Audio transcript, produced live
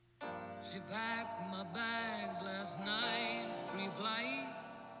She packed my bags last night, pre-flight.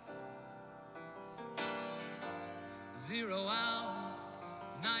 0 hour,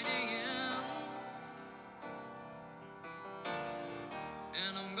 9 a.m.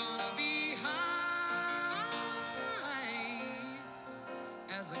 And I'm gonna be high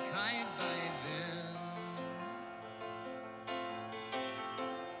as a kite by then.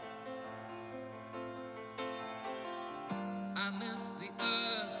 I miss the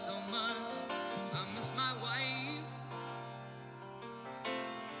earth so much, I miss my wife.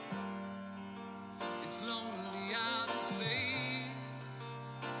 It's lonely out in space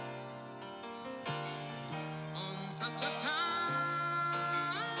on such a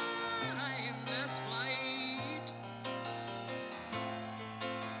timeless flight.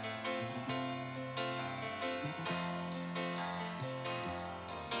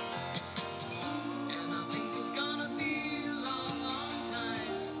 And I think it's gonna be a long, long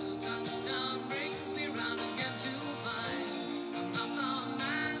time till touchdown brings me round again to find I'm not the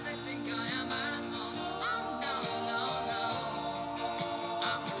man they think I am at home. Oh no, no, no,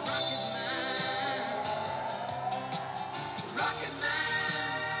 I'm a rocket man, rocket man,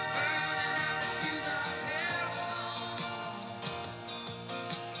 burning out his fuse out here alone.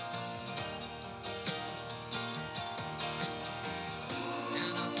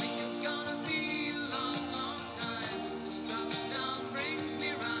 And I think it's gonna be a long, long time till touchdown brings me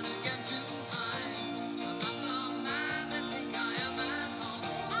round again to find I'm not the man they think I am at home.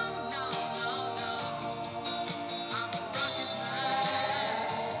 Oh no, no, no, I'm a rocket man,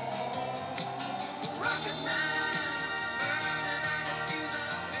 burning out his fuse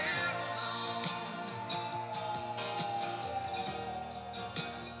out here alone.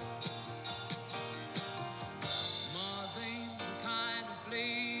 Mars ain't the kind of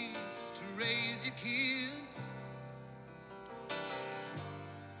place to raise your kids.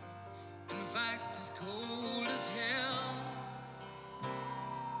 In fact, it's cold as hell,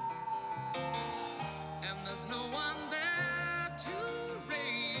 and there's no one there to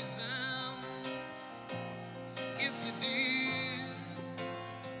raise them if you did.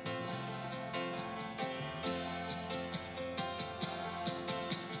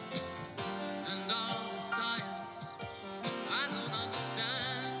 And all the science I don't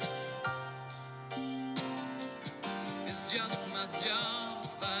understand. It's just my job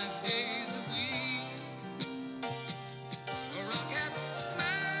 5 days a week. A rocket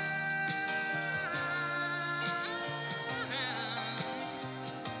man,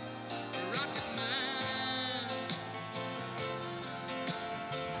 rocket man.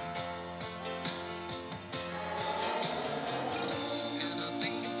 And I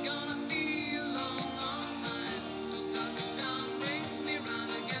think it's gonna be a long, long time till touchdown brings me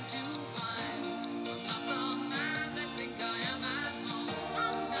round again to find I'm not the man they think I am at home.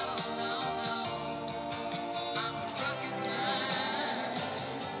 Oh no, no, no, I'm a rocket man,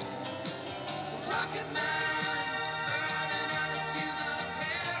 rocket man, burning out his fuse out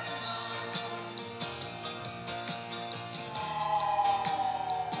here alone.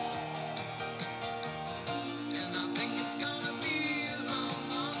 And I think it's gonna be a long,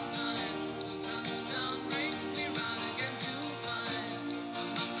 long time till touchdown brings me round again to find I'm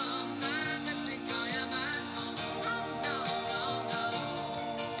not the man they think I am at home. Oh no, no, no,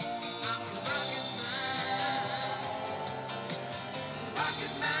 I'm a rocket man,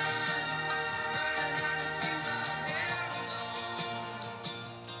 burning out his fuse out here alone.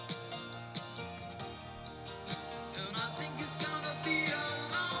 And I think it's gonna be a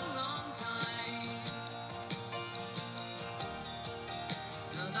long, long time.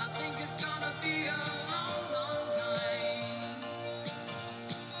 And I think it's gonna be a long, long time.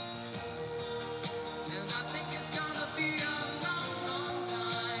 And I think it's gonna be a long, long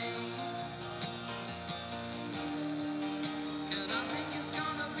time. And I think it's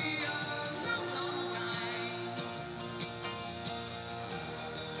gonna be a long, long time.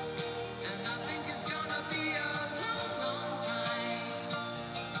 And I think it's gonna be a long, long time.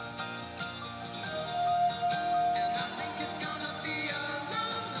 And I think it's gonna be a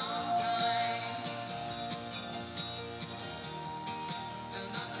long, long time.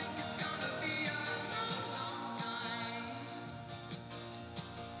 And I think it's gonna be a long, long time.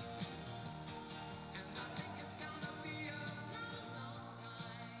 And I think it's gonna be a long, long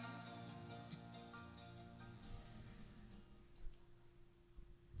time.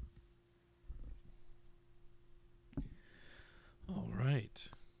 All right.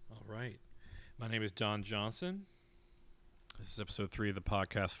 All right. My name is Don Johnson. This is episode 3 of the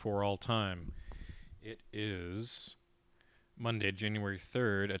podcast For All Time. It is Monday, January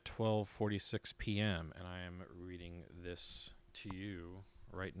 3rd at 12:46 p.m., and I am reading this to you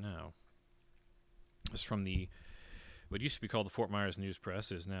right now. It's from what used to be called the Fort Myers News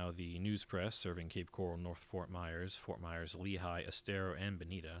Press is now the News Press, serving Cape Coral, North Fort Myers, Lehigh, Estero, and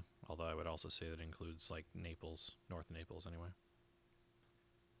Bonita, although I would also say that includes like Naples, North Naples anyway.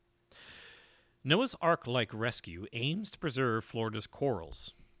 Noah's Ark-like rescue aims to preserve Florida's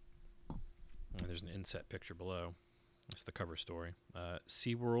corals. And there's an inset picture below. That's the cover story.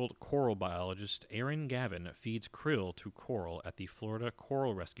 SeaWorld coral biologist Aaron Gavin feeds krill to coral at the Florida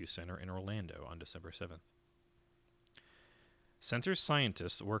Coral Rescue Center in Orlando on December 7th. Center's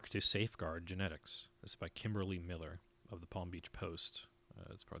scientists work to safeguard genetics. This is by Kimberly Miller of the Palm Beach Post.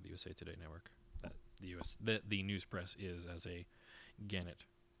 It's part of the USA Today network. The news press is as a Gannett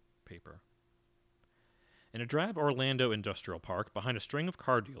paper. In a drab Orlando industrial park behind a string of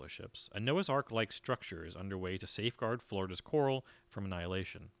car dealerships, a Noah's Ark-like structure is underway to safeguard Florida's coral from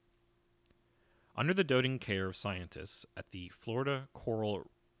annihilation. Under the doting care of scientists at the Florida Coral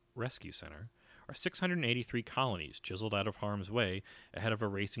Rescue Center are 683 colonies chiseled out of harm's way ahead of a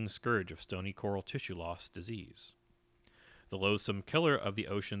racing scourge of stony coral tissue loss disease. The loathsome killer of the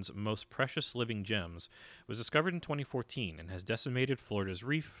ocean's most precious living gems was discovered in 2014 and has decimated Florida's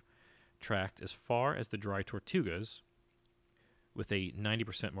reef tract as far as the dry tortugas, with a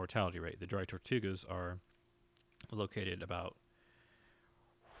 90% mortality rate. The dry tortugas are located about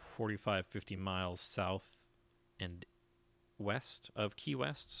 45-50 miles south and west of Key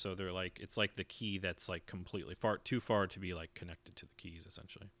West, so they're like, it's like the key that's like completely too far to be like connected to the keys,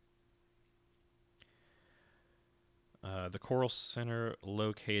 essentially. The Coral Center,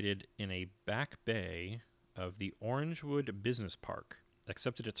 located in a back bay of the Orangewood Business Park,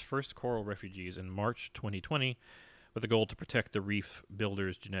 accepted its first coral refugees in March 2020 with a goal to protect the reef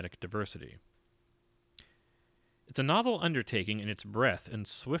builder's genetic diversity. It's a novel undertaking in its breadth and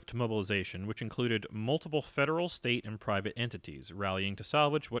swift mobilization, which included multiple federal, state, and private entities rallying to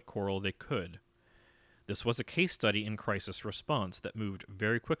salvage what coral they could. This was a case study in crisis response that moved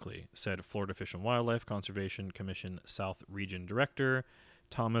very quickly, said Florida Fish and Wildlife Conservation Commission South Region Director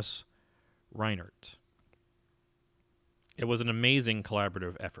Thomas Reinert. It was an amazing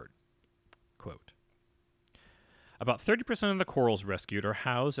collaborative effort. Quote, about 30% of the corals rescued are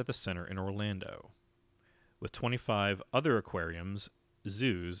housed at the center in Orlando, with 25 other aquariums,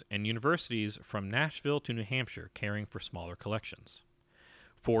 zoos, and universities from Nashville to New Hampshire caring for smaller collections.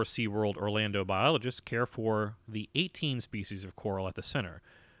 4 SeaWorld Orlando biologists care for the 18 species of coral at the center,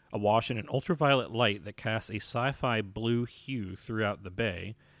 awash in an ultraviolet light that casts a sci-fi blue hue throughout the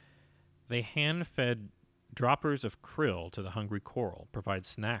bay. They hand-fed droppers of krill to the hungry coral, provide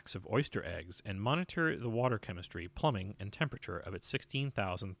snacks of oyster eggs, and monitor the water chemistry, plumbing, and temperature of its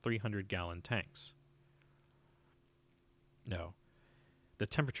 16,300-gallon tanks. No, the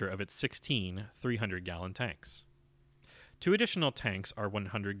temperature of its 16 300-gallon tanks. 2 additional tanks are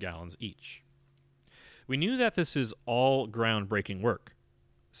 100 gallons each. We knew that this is all groundbreaking work,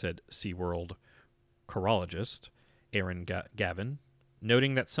 said SeaWorld coralologist Aaron Gavin,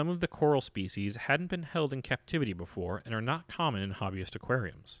 noting that some of the coral species hadn't been held in captivity before and are not common in hobbyist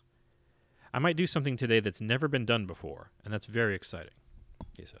aquariums. I might do something today that's never been done before, and that's very exciting,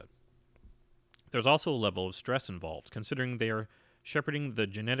 he said. There's also a level of stress involved, considering they are shepherding the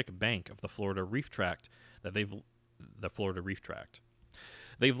genetic bank of the Florida Reef Tract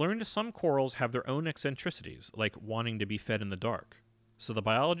They've learned some corals have their own eccentricities, like wanting to be fed in the dark, so the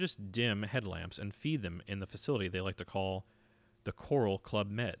biologists dim headlamps and feed them in the facility they like to call the Coral Club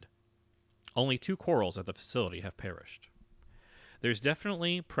Med. Only 2 corals at the facility have perished. There's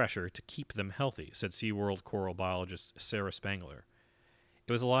definitely pressure to keep them healthy, said SeaWorld coral biologist Sarah Spangler.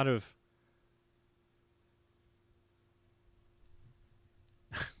 It was a lot of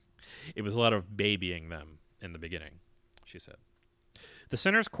babying them in the beginning, she said. The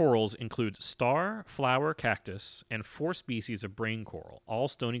center's corals include star, flower, cactus, and 4 species of brain coral, all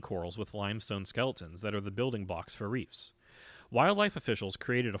stony corals with limestone skeletons that are the building blocks for reefs. Wildlife officials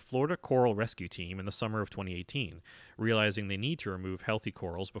created a Florida coral rescue team in the summer of 2018, realizing they need to remove healthy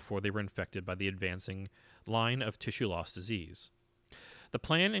corals before they were infected by the advancing line of tissue loss disease. The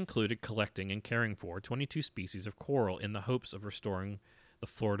plan included collecting and caring for 22 species of coral in the hopes of restoring the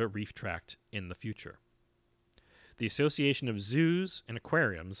Florida Reef Tract in the future. The Association of Zoos and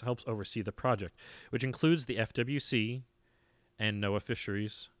Aquariums helps oversee the project, which includes the FWC and NOAA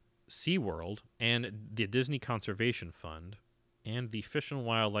Fisheries, SeaWorld, and the Disney Conservation Fund, and the Fish and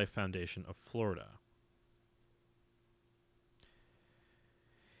Wildlife Foundation of Florida.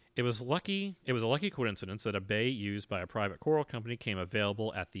 It was a lucky coincidence that a bay used by a private coral company came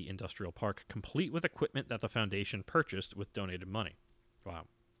available at the industrial park, complete with equipment that the foundation purchased with donated money. Wow.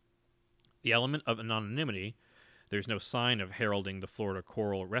 The element of anonymity There's no sign of heralding the Florida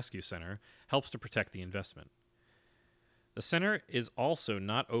Coral Rescue Center helps to protect the investment. The center is also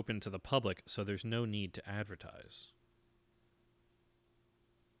not open to the public, so there's no need to advertise.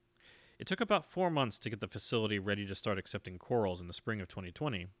 It took about 4 months to get the facility ready to start accepting corals in the spring of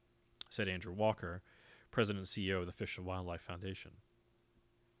 2020, said Andrew Walker, president and CEO of the Fish and Wildlife Foundation.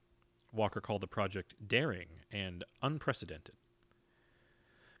 Walker called the project daring and unprecedented.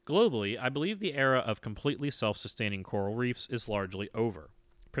 Globally, I believe the era of completely self-sustaining coral reefs is largely over,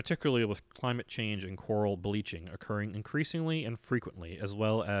 particularly with climate change and coral bleaching occurring increasingly and frequently, as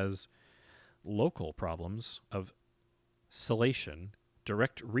well as local problems of salation,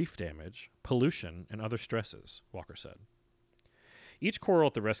 direct reef damage, pollution, and other stresses, Walker said. Each coral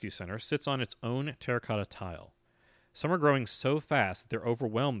at the rescue center sits on its own terracotta tile. Some are growing so fast that they're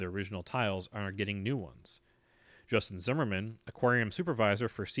overwhelmed their original tiles and are getting new ones. Justin Zimmerman, aquarium supervisor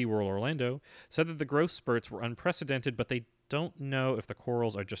for SeaWorld Orlando, said that the growth spurts were unprecedented, but they don't know if the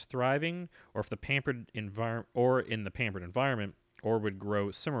corals are just thriving or if the pampered in the pampered environment, or would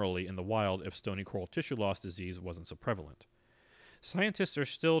grow similarly in the wild if stony coral tissue loss disease wasn't so prevalent. Scientists are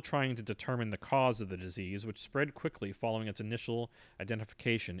still trying to determine the cause of the disease, which spread quickly following its initial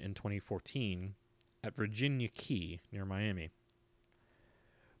identification in 2014 at Virginia Key near Miami.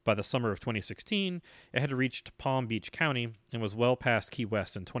 By the summer of 2016, it had reached Palm Beach County and was well past Key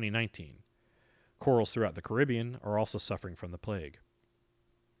West in 2019. Corals throughout the Caribbean are also suffering from the plague.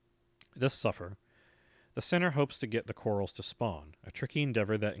 This summer, the center hopes to get the corals to spawn, a tricky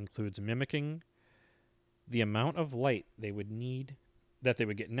endeavor that includes mimicking the amount of light they would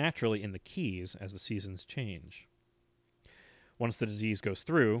get naturally in the Keys as the seasons change. Once the disease goes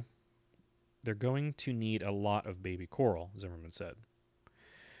through, they're going to need a lot of baby coral, Zimmerman said.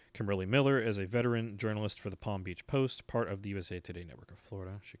 Kimberly Miller is a veteran journalist for the Palm Beach Post, part of the USA Today network of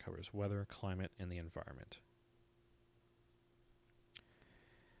Florida. She covers weather, climate, and the environment.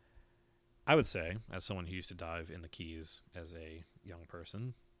 I would say, as someone who used to dive in the Keys as a young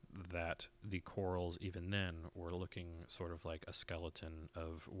person, that the corals even then were looking sort of like a skeleton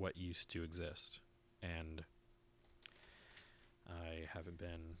of what used to exist. And I haven't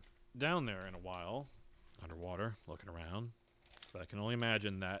been down there in a while, underwater, looking around. But I can only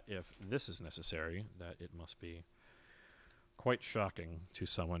imagine that if this is necessary, that it must be quite shocking to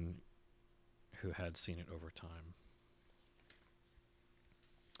someone who had seen it over time.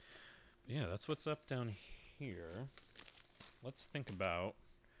 But yeah, that's what's up down here. Let's think about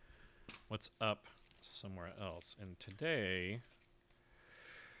what's up somewhere else. And today,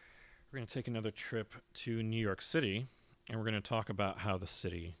 we're going to take another trip to New York City, and we're going to talk about how the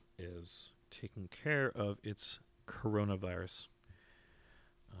city is taking care of its coronavirus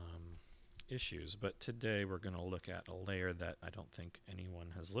issues. But today we're going to look at a layer that I don't think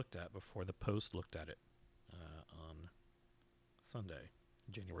anyone has looked at before. The Post looked at it on Sunday,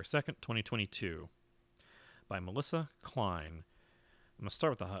 January 2nd, 2022, by Melissa Klein. I'm going to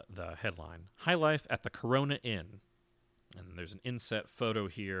start with the headline, High Life at the Corona Inn. And there's an inset photo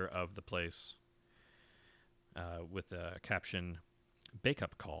here of the place with the caption,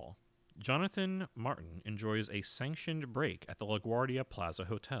 Bake-up Call. Jonathan Martin enjoys a sanctioned break at the LaGuardia Plaza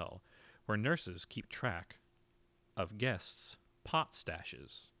Hotel, where nurses keep track of guests' pot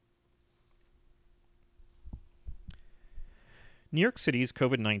stashes. New York City's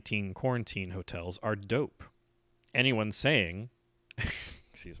COVID-19 quarantine hotels are dope. Anyone staying at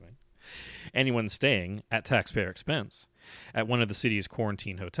taxpayer expense at one of the city's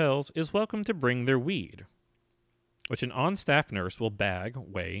quarantine hotels is welcome to bring their weed, which an on-staff nurse will bag,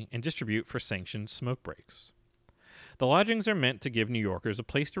 weigh, and distribute for sanctioned smoke breaks. The lodgings are meant to give New Yorkers a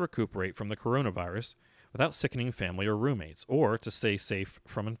place to recuperate from the coronavirus without sickening family or roommates, or to stay safe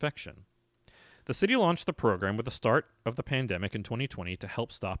from infection. The city launched the program with the start of the pandemic in 2020 to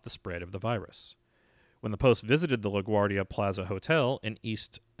help stop the spread of the virus. When the Post visited the LaGuardia Plaza Hotel in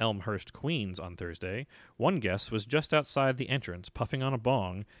East Elmhurst, Queens on Thursday, one guest was just outside the entrance puffing on a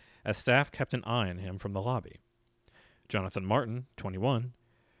bong as staff kept an eye on him from the lobby. Jonathan Martin, 21,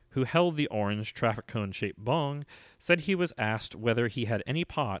 who held the orange traffic cone-shaped bong, said he was asked whether he had any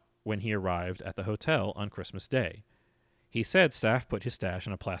pot when he arrived at the hotel on Christmas Day. He said staff put his stash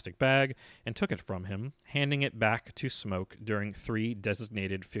in a plastic bag and took it from him, handing it back to smoke during 3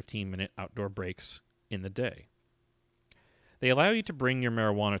 designated 15-minute outdoor breaks in the day. They allow you to bring your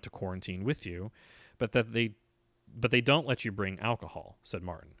marijuana to quarantine with you, but they don't let you bring alcohol, said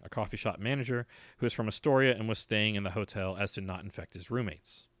Martin, a coffee shop manager who is from Astoria and was staying in the hotel as to not infect his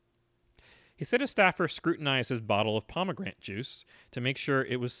roommates. He said a staffer scrutinized his bottle of pomegranate juice to make sure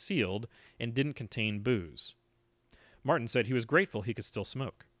it was sealed and didn't contain booze. Martin said he was grateful he could still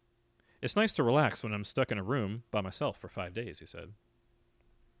smoke. It's nice to relax when I'm stuck in a room by myself for 5 days, he said.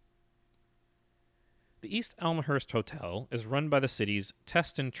 The East Elmhurst Hotel is run by the city's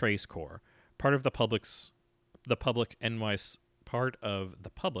Test and Trace Corps, part of the public NYC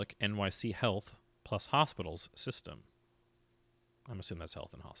Health plus Hospitals system. I'm assuming that's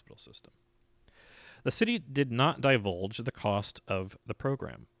Health and Hospital system. The city did not divulge the cost of the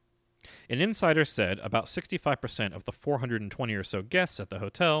program. An insider said about 65% of the 420 or so guests at the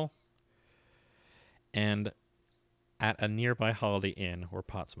hotel and at a nearby Holiday Inn were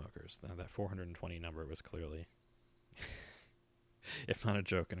pot smokers. Now, that 420 number was clearly, if not a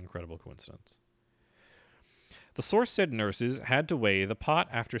joke, an incredible coincidence. The source said nurses had to weigh the pot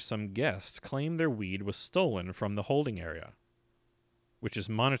after some guests claimed their weed was stolen from the holding area, which is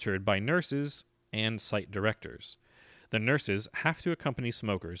monitored by nurses and site directors. The nurses have to accompany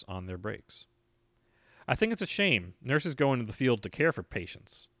smokers on their breaks. I think it's a shame nurses go into the field to care for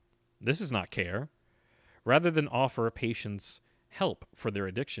patients. This is not care. Rather than offer patients help for their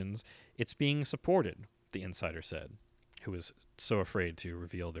addictions, it's being supported, the insider said, who was so afraid to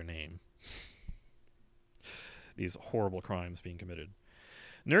reveal their name. These horrible crimes being committed.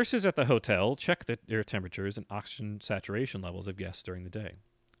 Nurses at the hotel check their temperatures and oxygen saturation levels of guests during the day.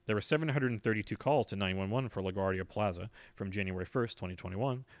 There were 732 calls to 911 for LaGuardia Plaza from January 1st,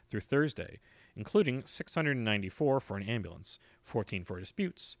 2021 through Thursday, including 694 for an ambulance, 14 for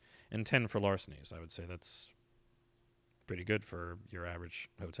disputes, and 10 for larcenies. I would say that's pretty good for your average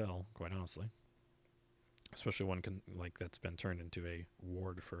hotel, quite honestly. Especially one that's been turned into a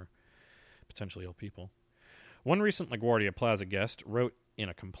ward for potentially ill people. One recent LaGuardia Plaza guest wrote in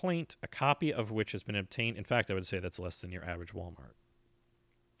a complaint, a copy of which has been obtained. In fact, I would say that's less than your average Walmart.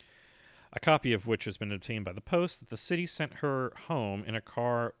 A copy of which has been obtained by the Post, that the city sent her home in a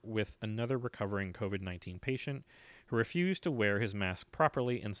car with another recovering COVID-19 patient who refused to wear his mask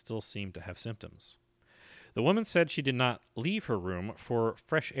properly and still seemed to have symptoms. The woman said she did not leave her room for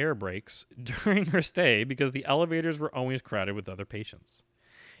fresh air breaks during her stay because the elevators were always crowded with other patients.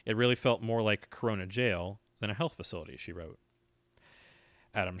 It really felt more like Corona jail than a health facility, she wrote.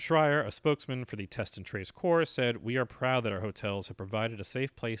 Adam Schreier, a spokesman for the Test and Trace Corps, said, "We are proud that our hotels have provided a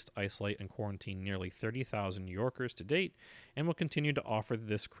safe place to isolate and quarantine nearly 30,000 New Yorkers to date and will continue to offer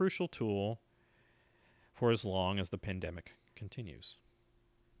this crucial tool for as long as the pandemic continues."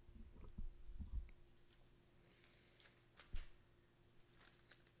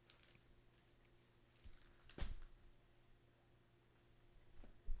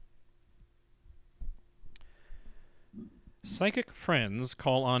 Psychic friends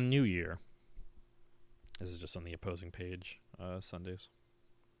call on New Year. This is just on the opposing page, Sunday's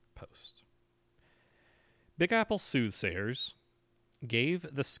Post. Big Apple soothsayers gave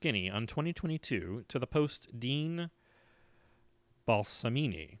the skinny on 2022 to the Post Dean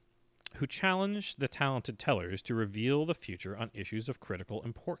Balsamini, who challenged the talented tellers to reveal the future on issues of critical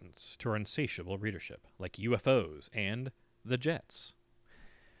importance to our insatiable readership, like UFOs and the Jets.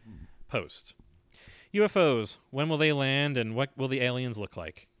 Post. UFOs, when will they land and what will the aliens look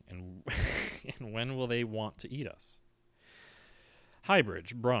like? And, and when will they want to eat us?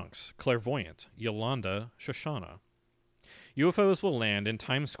 Highbridge, Bronx, Clairvoyant, Yolanda, Shoshana. UFOs will land in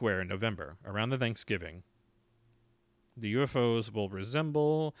Times Square in November, around the Thanksgiving. The UFOs will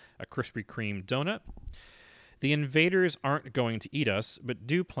resemble a Krispy Kreme donut. The invaders aren't going to eat us, but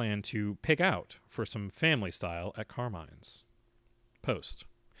do plan to pig out for some family style at Carmine's. Post.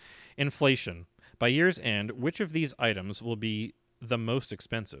 Inflation. By year's end, which of these items will be the most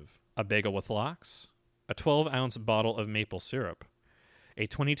expensive? A bagel with lox? A 12-ounce bottle of maple syrup? A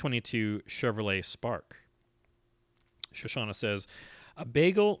 2022 Chevrolet Spark? Shoshana says, a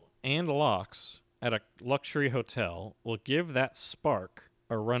bagel and lox at a luxury hotel will give that Spark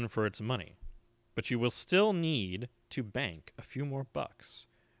a run for its money, but you will still need to bank a few more bucks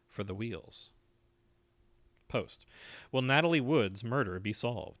for the wheels. Post. Will Natalie Wood's murder be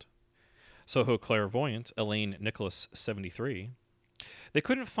solved? Soho Clairvoyant, Elaine Nicholas, 73. They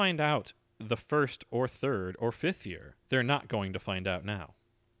couldn't find out the first or third or fifth year. They're not going to find out now.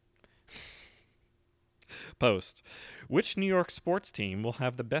 Post. Which New York sports team will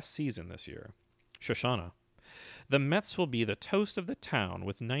have the best season this year? Shoshana. The Mets will be the toast of the town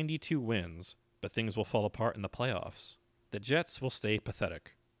with 92 wins, but things will fall apart in the playoffs. The Jets will stay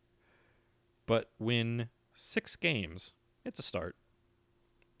pathetic, but win 6 games. It's a start.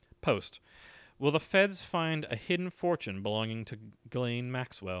 Post. Will the feds find a hidden fortune belonging to Ghislaine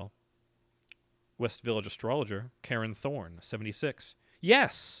Maxwell? West Village astrologer Karen Thorne, 76.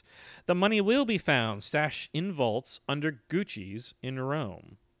 Yes! The money will be found stashed in vaults under Gucci's in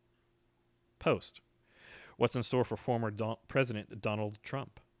Rome. Post. What's in store for former President Donald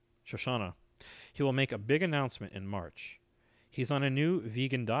Trump? Shoshana. He will make a big announcement in March. He's on a new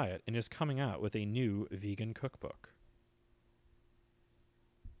vegan diet and is coming out with a new vegan cookbook.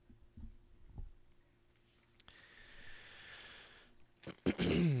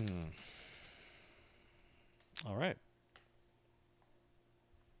 All right.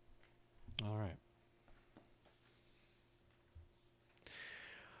 All right.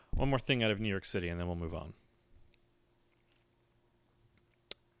 One more thing out of New York City, and then we'll move on.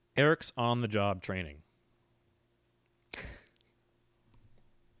 Eric's on-the-job training.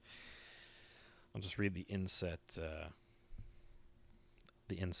 I'll just read the inset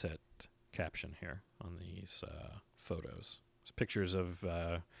caption here on these photos. It's pictures of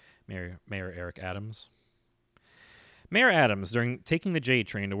Mayor Eric Adams. Mayor Adams, during taking the J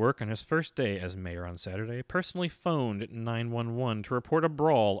train to work on his first day as mayor on Saturday, personally phoned 911 to report a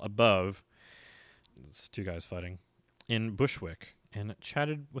brawl above, it's two guys fighting, in Bushwick, and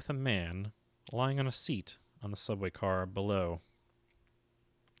chatted with a man lying on a seat on the subway car below.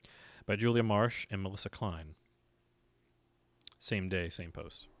 By Julia Marsh and Melissa Klein. Same day, same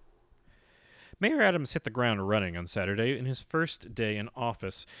post. Mayor Adams hit the ground running on Saturday in his first day in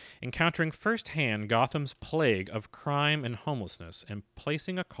office, encountering firsthand Gotham's plague of crime and homelessness and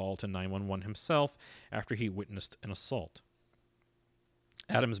placing a call to 911 himself after he witnessed an assault.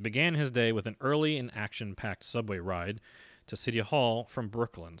 Adams began his day with an early and action-packed subway ride to City Hall from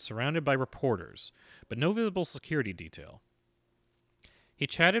Brooklyn, surrounded by reporters, but no visible security detail. He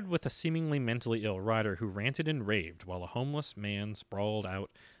chatted with a seemingly mentally ill rider who ranted and raved while a homeless man sprawled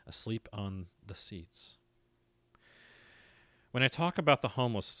out asleep on the seats. When I talk about the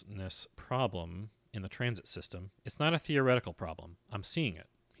homelessness problem in the transit system, it's not a theoretical problem. I'm seeing it,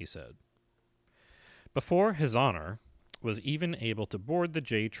 he said. Before His Honor was even able to board the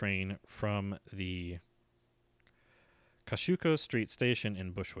J train from the Kosciuszko Street station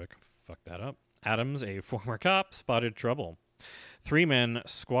in Bushwick, Adams, a former cop, spotted trouble. 3 men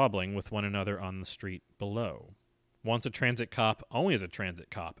squabbling with one another on the street below. Once a transit cop, always a transit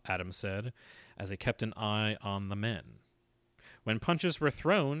cop, Adams said, as he kept an eye on the men. When punches were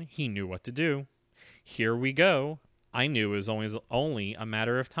thrown, he knew what to do. Here we go. I knew it was only a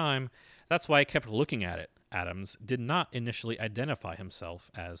matter of time. That's why I kept looking at it. Adams did not initially identify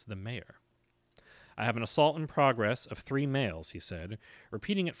himself as the mayor. I have an assault in progress of 3 males, he said,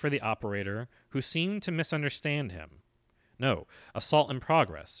 repeating it for the operator, who seemed to misunderstand him. No, assault in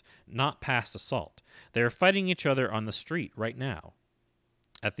progress, not past assault. They are fighting each other on the street right now.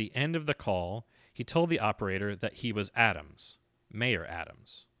 At the end of the call, he told the operator that he was Adams, Mayor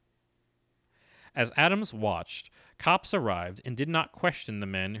Adams. As Adams watched, cops arrived and did not question the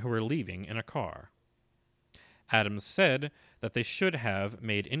men who were leaving in a car. Adams said that they should have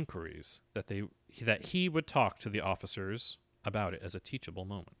made inquiries, that he would talk to the officers about it as a teachable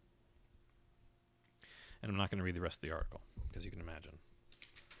moment. And I'm not going to read the rest of the article, because you can imagine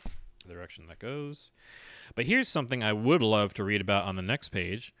the direction that goes. But here's something I would love to read about on the next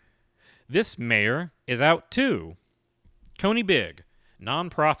page. This mayor is out too. Coney Big,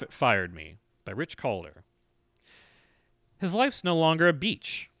 Nonprofit Fired Me, by Rich Calder. His life's no longer a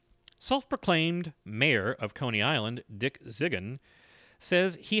beach. Self-proclaimed mayor of Coney Island, Dick Zigan,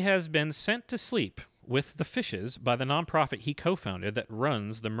 says he has been sent to sleep with the fishes by the nonprofit he co-founded that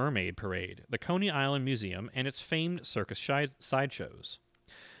runs the Mermaid Parade, the Coney Island Museum, and its famed circus sideshows.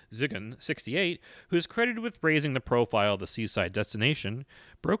 Zigan, 68, who is credited with raising the profile of the seaside destination,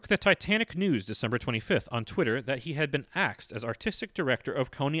 broke the Titanic news December 25th on Twitter that he had been axed as artistic director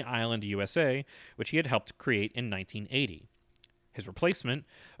of Coney Island, USA, which he had helped create in 1980. His replacement,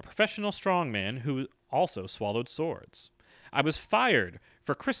 a professional strongman who also swallowed swords. I was fired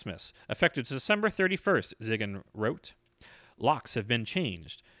for Christmas, effective December 31st, Zigan wrote. Locks have been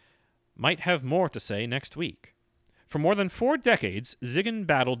changed. Might have more to say next week. For more than 4 decades, Zigan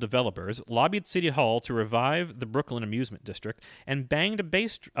battled developers, lobbied City Hall to revive the Brooklyn Amusement District, and banged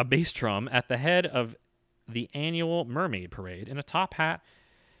a bass drum at the head of the annual Mermaid Parade in a top hat,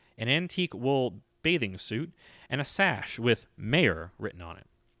 an antique wool bathing suit, and a sash with Mayor written on it.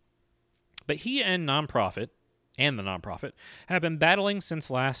 But he and the nonprofit, have been battling since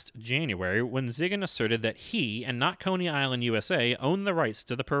last January when Zigan asserted that he, and not Coney Island, USA, owned the rights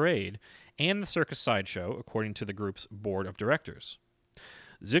to the parade and the circus sideshow, according to the group's board of directors.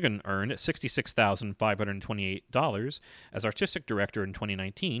 Zigan earned $66,528 as artistic director in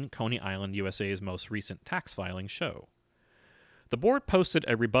 2019, Coney Island, USA's most recent tax filing show. The board posted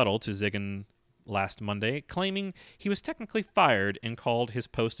a rebuttal to Zigan last Monday, claiming he was technically fired and called his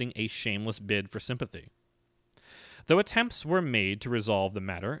posting a shameless bid for sympathy. Though attempts were made to resolve the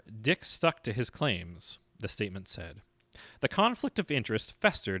matter, Dick stuck to his claims, the statement said. The conflict of interest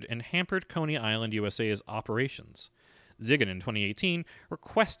festered and hampered Coney Island, USA's operations. Ziggin in 2018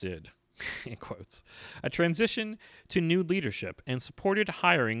 requested, in quotes, a transition to new leadership and supported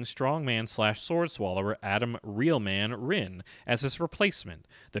hiring strongman/sword swallower Adam Realman Rinn as his replacement,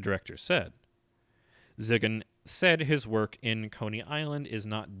 the director said. Ziggin said his work in Coney Island is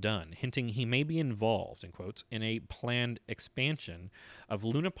not done, hinting he may be involved, in quotes, in a planned expansion of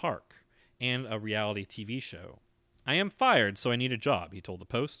Luna Park and a reality TV show. I am fired, so I need a job, he told the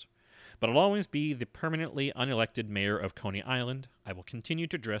Post. But I'll always be the permanently unelected mayor of Coney Island. I will continue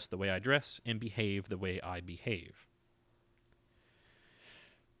to dress the way I dress and behave the way I behave.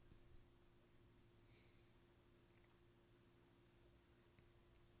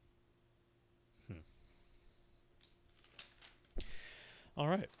 All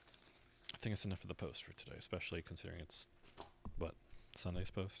right. I think it's enough for the Post for today, especially considering it's,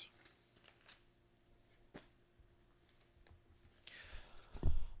 Sunday's Post?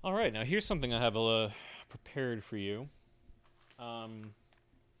 All right, now here's something I have prepared for you.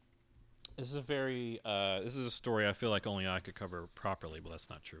 This is a story I feel like only I could cover properly, but that's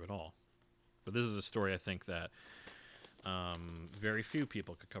not true at all. But this is a story I think that very few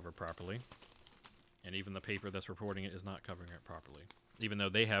people could cover properly, and even the paper that's reporting it is not covering it properly, even though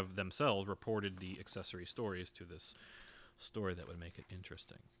they have themselves reported the accessory stories to this story that would make it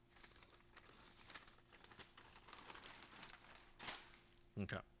interesting.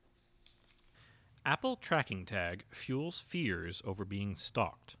 Okay. Apple tracking tag fuels fears over being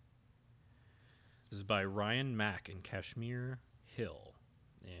stalked. This is by Ryan Mack and Kashmir Hill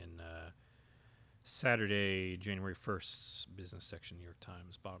in Saturday, January 1st, business section, New York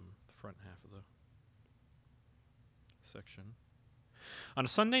Times, the front half of the section. On a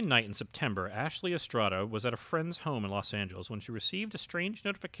Sunday night in September, Ashley Estrada was at a friend's home in Los Angeles when she received a strange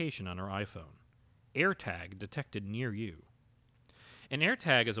notification on her iPhone. AirTag detected near you. An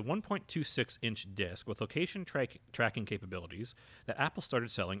AirTag is a 1.26-inch disc with location tracking capabilities that Apple started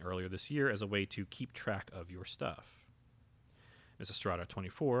selling earlier this year as a way to keep track of your stuff. Ms. Estrada,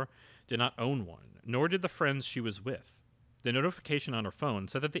 24, did not own one, nor did the friends she was with. The notification on her phone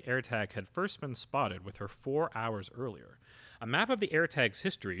said that the AirTag had first been spotted with her 4 hours earlier. A map of the AirTag's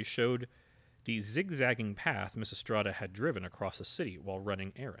history showed the zigzagging path Ms. Estrada had driven across the city while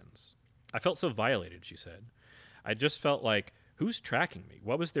running errands. I felt so violated, she said. I just felt like, who's tracking me?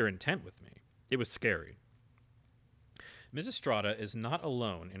 What was their intent with me? It was scary. Ms. Estrada is not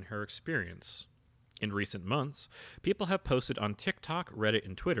alone in her experience. In recent months, people have posted on TikTok, Reddit,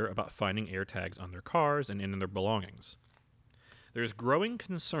 and Twitter about finding AirTags on their cars and in their belongings. There is growing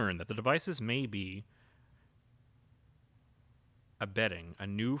concern that the devices may be abetting a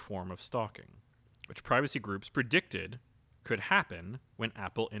new form of stalking, which privacy groups predicted could happen when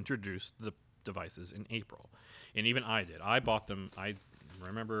Apple introduced the devices in April. And even I did. I bought them. I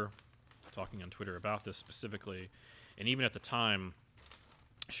remember talking on Twitter about this specifically, and even at the time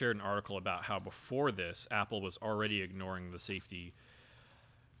shared an article about how before this, Apple was already ignoring the safety,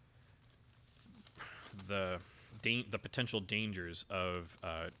 the potential dangers of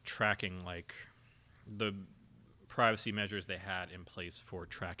tracking, like the privacy measures they had in place for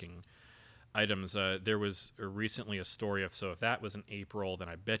tracking items. There was recently a story of, so if that was in April, then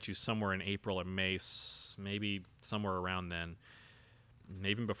I bet you somewhere in April or May, maybe somewhere around then,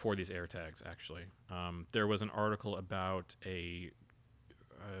 even before these AirTags, actually, there was an article about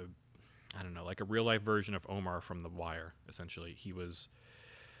I don't know, like a real life version of Omar from The Wire. Essentially, he was,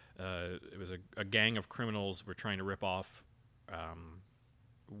 it was a gang of criminals were trying to rip off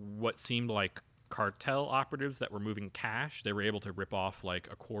what seemed like cartel operatives that were moving cash. They were able to rip off like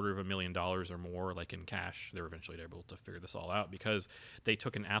 $250,000 or more, like in cash. They were eventually able to figure this all out because they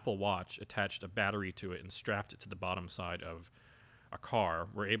took an Apple Watch, attached a battery to it, and strapped it to the bottom side of a car.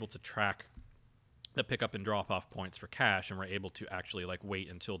 Were able to track the pickup and drop off points for cash, and were able to actually like wait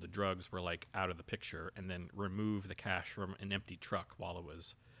until the drugs were like out of the picture and then remove the cash from an empty truck while it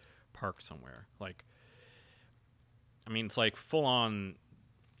was parked somewhere. Like, I mean, it's like full on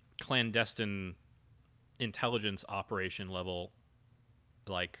clandestine intelligence operation level,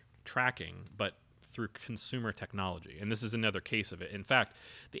 like tracking, but through consumer technology. And this is another case of it. In fact,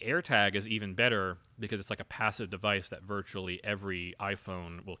 the AirTag is even better because it's like a passive device that virtually every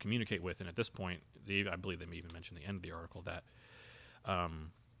iPhone will communicate with. And at this point, I believe they may even mention the end of the article that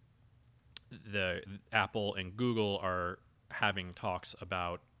the Apple and Google are having talks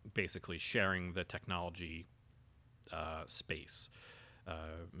about basically sharing the technology space.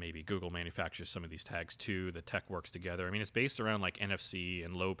 Maybe Google manufactures some of these tags too. The tech works together. I mean, it's based around like NFC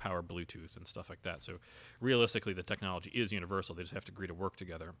and low power Bluetooth and stuff like that. So realistically, the technology is universal. They just have to agree to work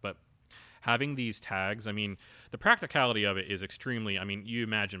together. But Having these tags, I mean, the practicality of it is extremely, I mean, you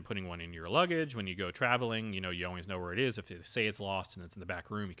imagine putting one in your luggage when you go traveling, you know, you always know where it is. If they say it's lost and it's in the back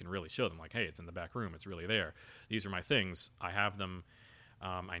room, you can really show them, like, hey, it's in the back room, it's really there. These are my things. I have them.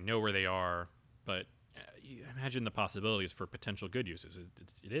 I know where they are, but you imagine the possibilities for potential good uses.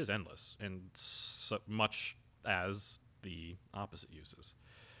 It is endless, and so much as the opposite uses.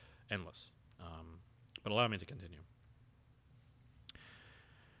 Endless. But allow me to continue.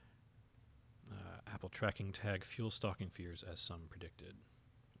 Apple tracking tag fuel stalking fears as some predicted.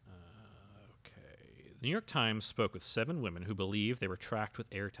 Okay. The New York Times spoke with 7 women who believe they were tracked with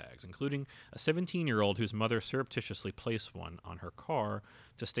AirTags, including a 17-year-old whose mother surreptitiously placed one on her car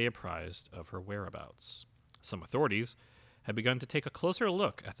to stay apprised of her whereabouts. Some authorities have begun to take a closer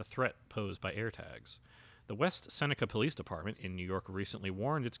look at the threat posed by AirTags. The West Seneca Police Department in New York recently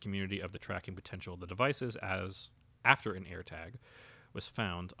warned its community of the tracking potential of the devices after an AirTag was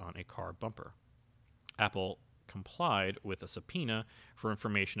found on a car bumper. Apple complied with a subpoena for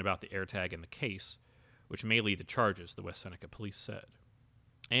information about the AirTag in the case, which may lead to charges, the West Seneca Police said.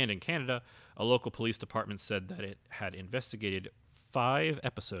 And in Canada, a local police department said that it had investigated 5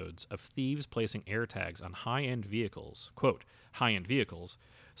 episodes of thieves placing AirTags on high-end vehicles, quote, high-end vehicles,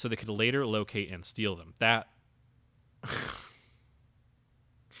 so they could later locate and steal them. That's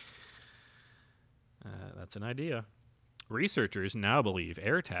an idea. Researchers now believe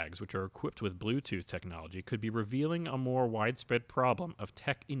AirTags, which are equipped with Bluetooth technology, could be revealing a more widespread problem of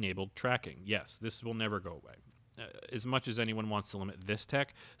tech-enabled tracking. Yes, this will never go away. As much as anyone wants to limit this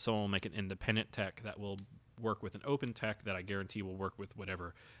tech, someone will make an independent tech that will work with an open tech that I guarantee will work with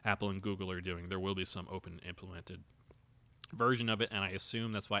whatever Apple and Google are doing. There will be some open implemented version of it, and I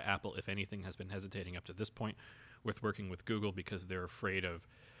assume that's why Apple, if anything, has been hesitating up to this point with working with Google, because they're afraid of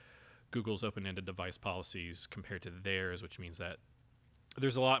Google's open-ended device policies compared to theirs, which means that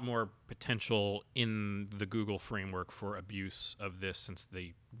there's a lot more potential in the Google framework for abuse of this, since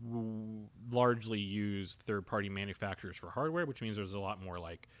they largely use third-party manufacturers for hardware, which means there's a lot more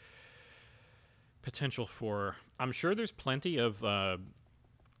like potential for. I'm sure there's plenty of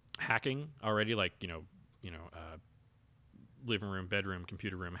hacking already, like living room, bedroom,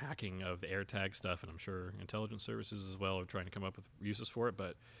 computer room hacking of the AirTag stuff, and I'm sure intelligence services as well are trying to come up with uses for it,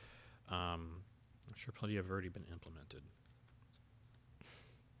 but I'm sure plenty have already been implemented.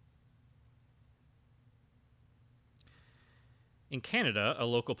 In Canada, a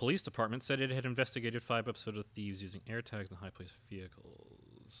local police department said it had investigated 5 episodes of thieves using AirTags in high-placed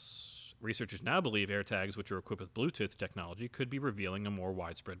vehicles. Researchers now believe AirTags, which are equipped with Bluetooth technology, could be revealing a more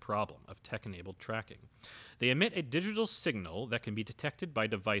widespread problem of tech-enabled tracking. They emit a digital signal that can be detected by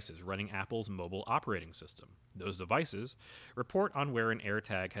devices running Apple's mobile operating system. Those devices report on where an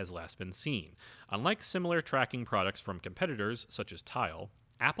AirTag has last been seen. Unlike similar tracking products from competitors, such as Tile,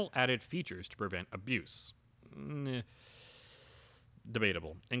 Apple added features to prevent abuse.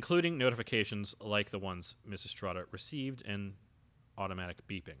 Debatable, including notifications like the ones Mrs. Strada received and automatic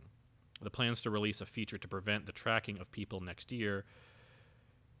beeping. The plans to release a feature to prevent the tracking of people next year.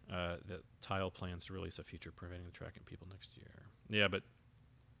 The Tile plans to release a feature preventing the tracking of people next year. Yeah, but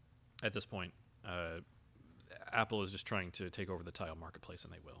at this point, Apple is just trying to take over the Tile marketplace,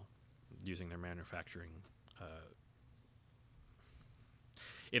 and they will, using their manufacturing.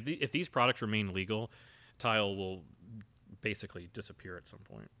 If these products remain legal, Tile will basically disappear at some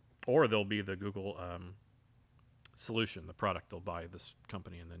point, or they'll be the Google solution, the product. They'll buy this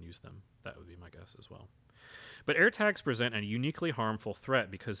company and then use them. That would be my guess as well. But AirTags present a uniquely harmful threat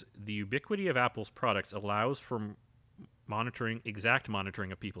because the ubiquity of Apple's products allows for exact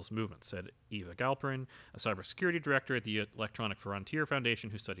monitoring of people's movements, said Eva Galperin, a cybersecurity director at the Electronic Frontier Foundation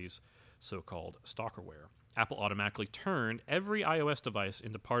who studies so-called stalkerware. Apple automatically turned every iOS device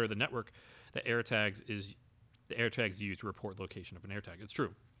into part of the network that AirTags use to report location of an AirTag. It's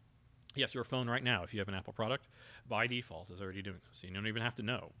true. Yes, your phone right now, if you have an Apple product, by default is already doing this. You don't even have to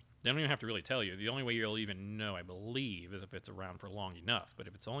know. They don't even have to really tell you. The only way you'll even know, I believe, is if it's around for long enough. But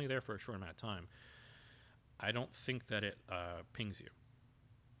if it's only there for a short amount of time, I don't think that it pings you.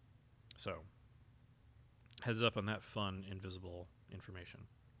 So, heads up on that fun, invisible information.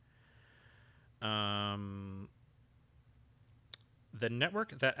 The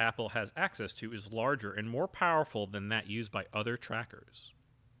network that Apple has access to is larger and more powerful than that used by other trackers.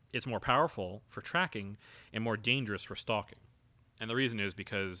 It's more powerful for tracking and more dangerous for stalking. And the reason is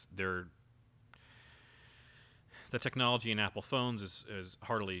because the technology in Apple phones is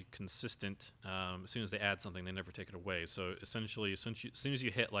hardly consistent. As soon as they add something, they never take it away. So essentially, as soon as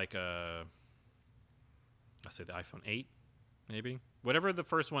you hit like let's say the iPhone 8, maybe, whatever the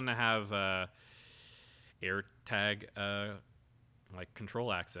first one to have AirTag like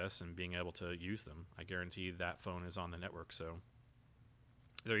control access and being able to use them. I guarantee that phone is on the network. So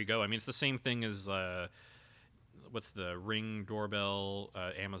there you go. I mean, it's the same thing as what's the Ring doorbell,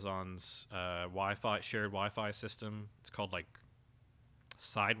 Amazon's Wi-Fi shared Wi-Fi system. It's called like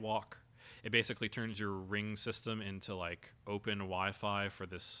Sidewalk. It basically turns your Ring system into like open Wi-Fi for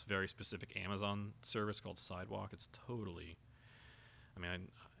this very specific Amazon service called Sidewalk. It's totally. I mean, I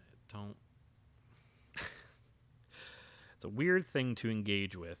don't. It's a weird thing to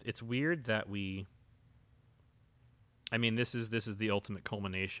engage with. It's weird that we. I mean, this is the ultimate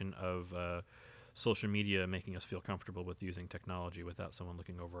culmination of social media making us feel comfortable with using technology without someone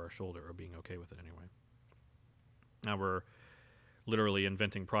looking over our shoulder or being okay with it anyway. Now we're literally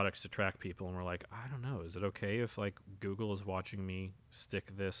inventing products to track people, and we're like, I don't know, is it okay if like Google is watching me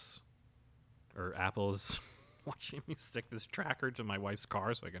stick this, or Apple is watching me stick this tracker to my wife's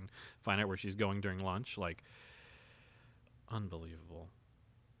car so I can find out where she's going during lunch? Like, unbelievable,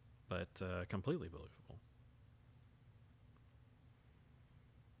 but completely believable.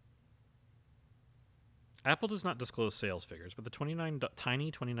 Apple does not disclose sales figures, but the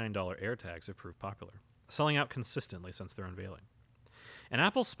tiny $29 AirTags have proved popular, selling out consistently since their unveiling. An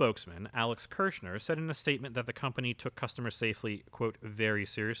Apple spokesman, Alex Kirshner, said in a statement that the company took customer safety, quote, very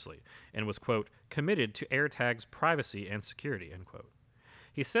seriously, and was, quote, committed to AirTag's privacy and security, end quote.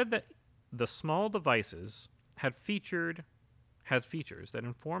 He said that the small devices had features that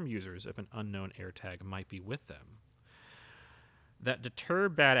inform users if an unknown AirTag might be with them, that deter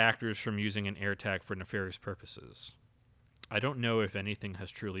bad actors from using an AirTag for nefarious purposes. I don't know if anything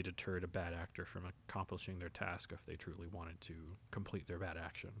has truly deterred a bad actor from accomplishing their task if they truly wanted to complete their bad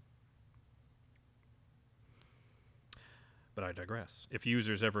action. But I digress. If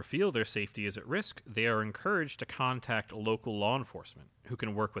users ever feel their safety is at risk, they are encouraged to contact local law enforcement, who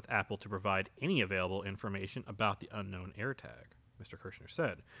can work with Apple to provide any available information about the unknown AirTag, Mr. Kirshner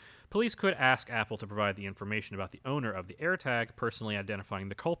said. Police could ask Apple to provide the information about the owner of the AirTag, personally identifying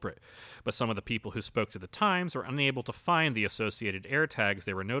the culprit, but some of the people who spoke to the Times were unable to find the associated AirTags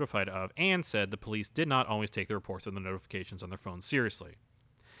they were notified of, and said the police did not always take the reports of the notifications on their phones seriously.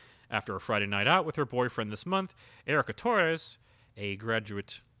 After a Friday night out with her boyfriend this month, Erica Torres, a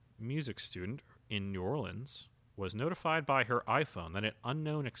graduate music student in New Orleans, was notified by her iPhone that an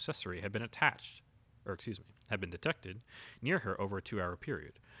unknown accessory had been detected near her over a 2-hour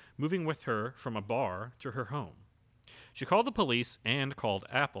period, moving with her from a bar to her home. She called the police and called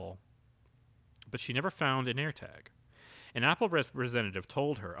Apple, but she never found an AirTag. An Apple representative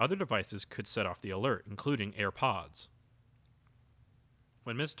told her other devices could set off the alert, including AirPods.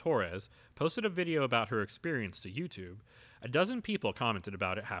 When Ms. Torres posted a video about her experience to YouTube, a dozen people commented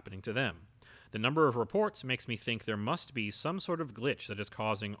about it happening to them. The number of reports makes me think there must be some sort of glitch that is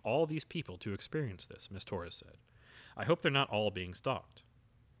causing all these people to experience this, Ms. Torres said. I hope they're not all being stalked.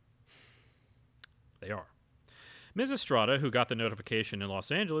 They are. Ms. Estrada, who got the notification in Los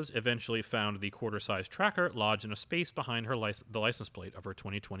Angeles, eventually found the quarter-sized tracker lodged in a space behind the license plate of her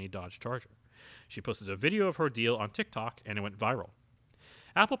 2020 Dodge Charger. She posted a video of her deal on TikTok, and it went viral.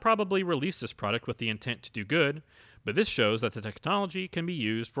 Apple probably released this product with the intent to do good, but this shows that the technology can be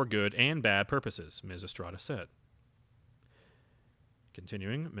used for good and bad purposes, Ms. Estrada said.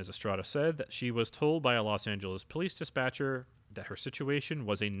 Continuing, Ms. Estrada said that she was told by a Los Angeles police dispatcher that her situation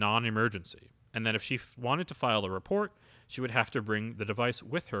was a non-emergency, and that if she wanted to file a report, she would have to bring the device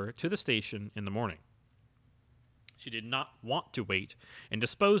with her to the station in the morning. She did not want to wait and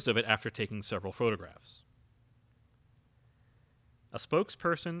disposed of it after taking several photographs. A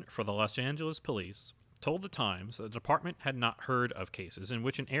spokesperson for the Los Angeles police told the Times that the department had not heard of cases in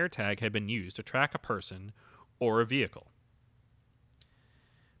which an AirTag had been used to track a person or a vehicle.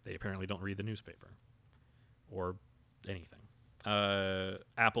 They apparently don't read the newspaper or anything. But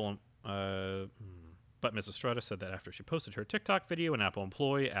Ms. Estrada said that after she posted her TikTok video, an Apple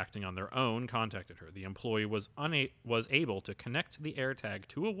employee acting on their own contacted her. The employee was able to connect the AirTag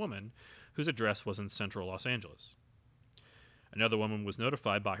to a woman whose address was in central Los Angeles. Another woman was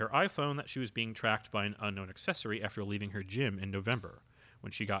notified by her iPhone that she was being tracked by an unknown accessory after leaving her gym in November.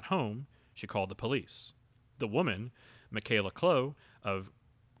 When she got home, she called the police. The woman, Michaela Clough, of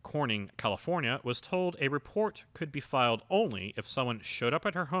Corning, California, was told a report could be filed only if someone showed up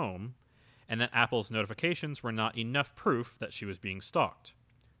at her home and that Apple's notifications were not enough proof that she was being stalked.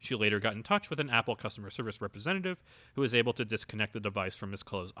 She later got in touch with an Apple customer service representative who was able to disconnect the device from Ms.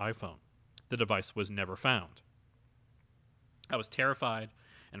 Clough's iPhone. The device was never found. I was terrified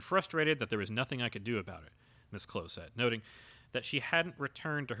and frustrated that there was nothing I could do about it, Ms. Clough said, noting that she hadn't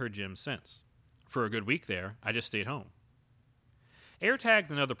returned to her gym since. For a good week there, I just stayed home.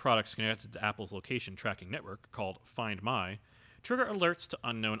 AirTags and other products connected to Apple's location tracking network, called Find My, trigger alerts to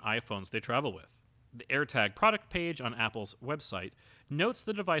unknown iPhones they travel with. The AirTag product page on Apple's website notes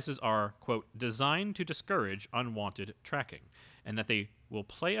the devices are, quote, designed to discourage unwanted tracking, and that they will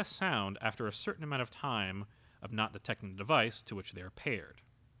play a sound after a certain amount of time of not detecting the device to which they are paired.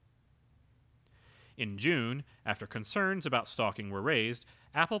 In June, after concerns about stalking were raised,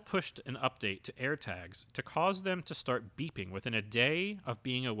 Apple pushed an update to AirTags to cause them to start beeping within a day of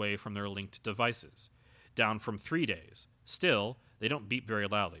being away from their linked devices, down from 3 days. Still, they don't beep very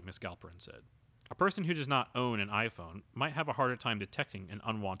loudly, Ms. Galperin said. A person who does not own an iPhone might have a harder time detecting an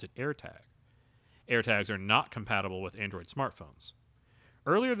unwanted AirTag. AirTags are not compatible with Android smartphones.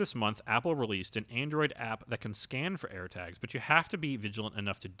 Earlier this month, Apple released an Android app that can scan for AirTags, but you have to be vigilant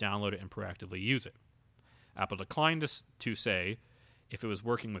enough to download it and proactively use it. Apple declined to say if it was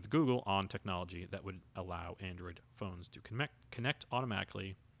working with Google on technology that would allow Android phones to connect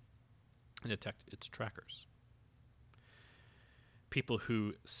automatically and detect its trackers. People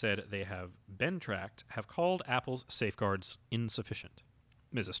who said they have been tracked have called Apple's safeguards insufficient.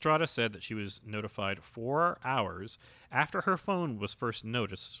 Ms. Estrada said that she was notified 4 hours after her phone first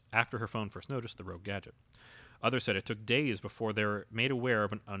noticed the rogue gadget. Others said it took days before they were made aware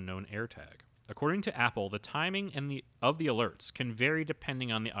of an unknown AirTag. According to Apple, the timing of the alerts can vary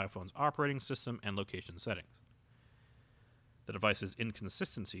depending on the iPhone's operating system and location settings. The device's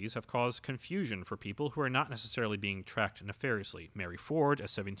inconsistencies have caused confusion for people who are not necessarily being tracked nefariously. Mary Ford, a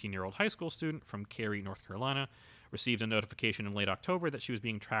 17-year-old high school student from Cary, North Carolina, received a notification in late October that she was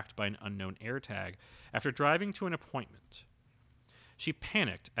being tracked by an unknown AirTag after driving to an appointment. She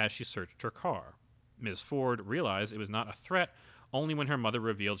panicked as she searched her car. Ms. Ford realized it was not a threat only when her mother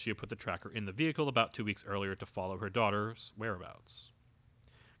revealed she had put the tracker in the vehicle about 2 weeks earlier to follow her daughter's whereabouts.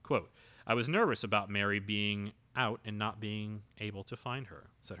 Quote, I was nervous about Mary being out and not being able to find her,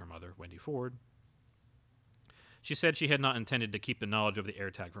 said her mother, Wendy Ford. She said she had not intended to keep the knowledge of the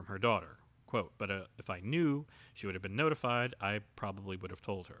AirTag from her daughter. Quote, but if I knew she would have been notified, I probably would have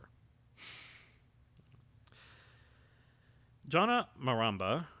told her. Jonna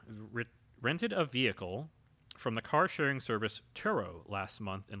Maramba rented a vehicle from the car-sharing service Turo last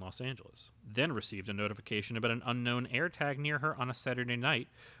month in Los Angeles, then received a notification about an unknown AirTag near her on a Saturday night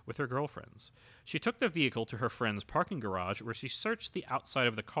with her girlfriends. She took the vehicle to her friend's parking garage where she searched the outside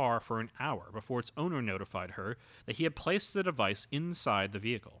of the car for an hour before its owner notified her that he had placed the device inside the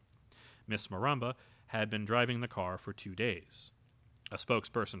vehicle. Miss Maramba had been driving the car for 2 days. A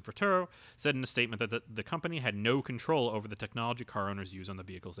spokesperson for Turo said in a statement that the company had no control over the technology car owners use on the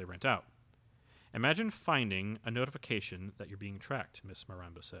vehicles they rent out. Imagine finding a notification that you're being tracked, Miss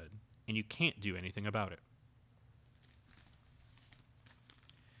Maramba said, and you can't do anything about it.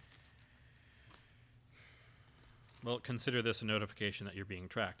 Well, consider this a notification that you're being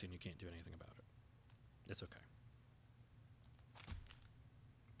tracked and you can't do anything about it. It's okay.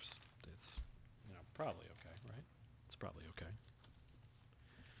 It's, probably okay, right? It's probably okay.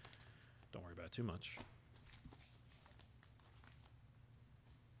 Don't worry about it too much.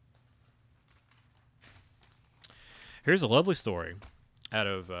 Here's a lovely story out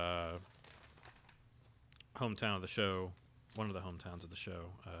of hometown of the show, one of the hometowns of the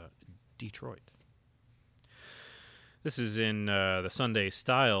show, Detroit. This is in the Sunday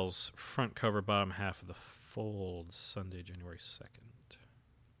Styles front cover, bottom half of the Folds, Sunday, January 2nd.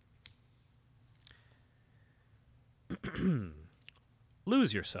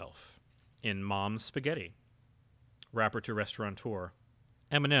 Lose yourself in Mom's Spaghetti. Rapper to restaurateur,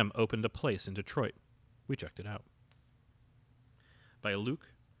 Eminem opened a place in Detroit. We checked it out. By Luke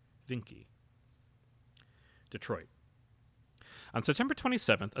Vinke. Detroit. On September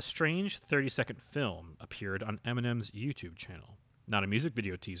 27th, a strange 30-second film appeared on Eminem's YouTube channel. Not a music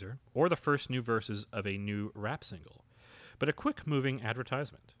video teaser or the first new verses of a new rap single, but a quick-moving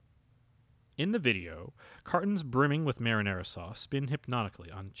advertisement. In the video, cartons brimming with marinara sauce spin hypnotically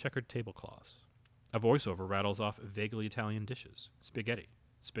on checkered tablecloths. A voiceover rattles off vaguely Italian dishes, spaghetti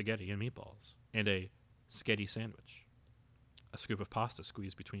and meatballs, and a sketty sandwich. A scoop of pasta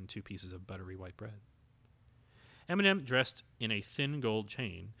squeezed between 2 pieces of buttery white bread. Eminem, dressed in a thin gold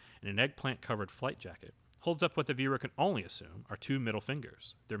chain and an eggplant-covered flight jacket, holds up what the viewer can only assume are 2 middle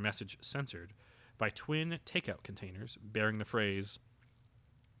fingers, their message censored by twin takeout containers bearing the phrase,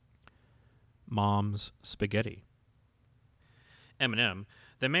 Mom's Spaghetti. Eminem,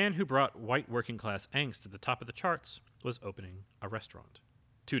 the man who brought white working-class angst to the top of the charts, was opening a restaurant.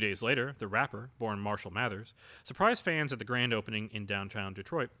 2 days later, the rapper, born Marshall Mathers, surprised fans at the grand opening in downtown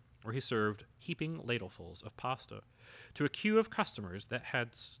Detroit, where he served heaping ladlefuls of pasta to a queue of customers that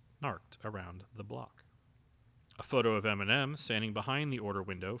had snarked around the block. A photo of Eminem standing behind the order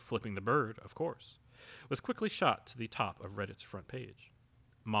window, flipping the bird, of course, was quickly shot to the top of Reddit's front page.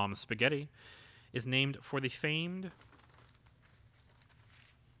 Mom's Spaghetti is named for the famed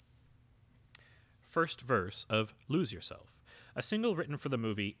first verse of Lose Yourself, a single written for the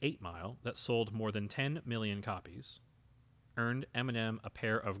movie 8 Mile that sold more than 10 million copies, earned Eminem a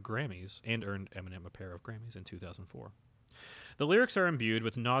pair of Grammys in 2004. The lyrics are imbued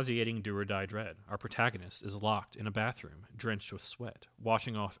with nauseating do-or-die dread. Our protagonist is locked in a bathroom, drenched with sweat,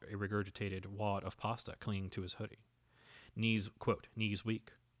 washing off a regurgitated wad of pasta clinging to his hoodie. Knees, quote, knees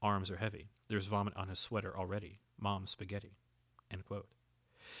weak, arms are heavy. There's vomit on his sweater already. Mom's spaghetti, end quote.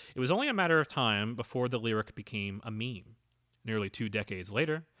 It was only a matter of time before the lyric became a meme. Nearly 2 decades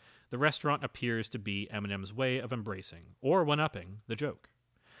later, the restaurant appears to be Eminem's way of embracing, or one-upping, the joke.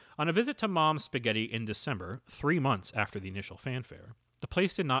 On a visit to Mom's Spaghetti in December, 3 months after the initial fanfare, the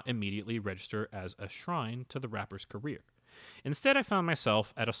place did not immediately register as a shrine to the rapper's career. Instead, I found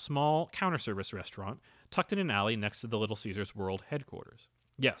myself at a small counter-service restaurant tucked in an alley next to the Little Caesars World headquarters.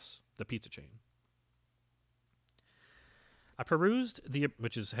 Yes, the pizza chain. I perused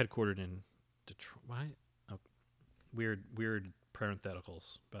which is headquartered in Detroit. Why? Oh, weird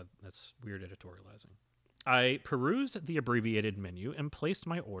parentheticals, but that's weird editorializing. I perused the abbreviated menu and placed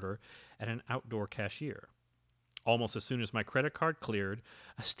my order at an outdoor cashier. Almost as soon as my credit card cleared,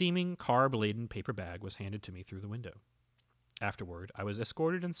 a steaming, carb-laden paper bag was handed to me through the window. Afterward, I was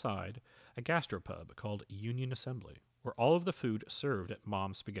escorted inside a gastropub called Union Assembly, where all of the food served at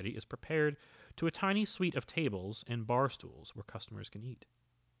Mom's Spaghetti is prepared to a tiny suite of tables and bar stools where customers can eat.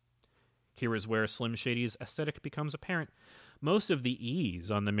 Here is where Slim Shady's aesthetic becomes apparent. Most of the E's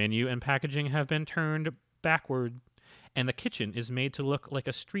on the menu and packaging have been turned backward, and the kitchen is made to look like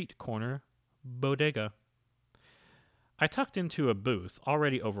a street corner bodega. I tucked into a booth,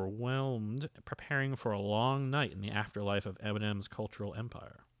 already overwhelmed, preparing for a long night in the afterlife of Eminem's cultural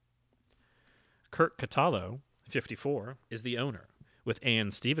empire. Kurt Cataldo, 54, is the owner, with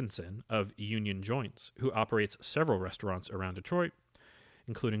Ann Stevenson of Union Joints, who operates several restaurants around Detroit,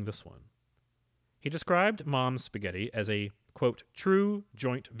 including this one. He described Mom's Spaghetti as a, quote, true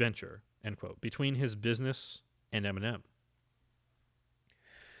joint venture, end quote, between his business and Eminem.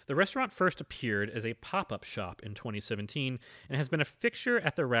 The restaurant first appeared as a pop-up shop in 2017 and has been a fixture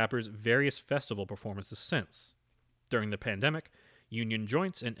at the rapper's various festival performances since. During the pandemic, Union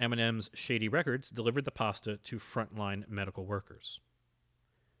Joints and Eminem's Shady Records delivered the pasta to frontline medical workers.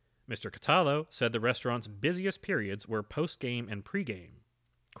 Mr. Cataldo said the restaurant's busiest periods were post-game and pre-game,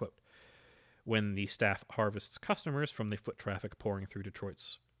 quote, when the staff harvests customers from the foot traffic pouring through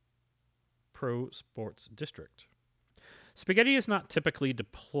Detroit's pro sports district. Spaghetti is not typically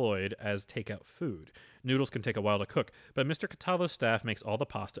deployed as takeout food. Noodles can take a while to cook, but Mr. Cataldo's staff makes all the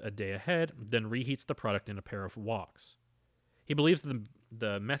pasta a day ahead, then reheats the product in a pair of woks. He believes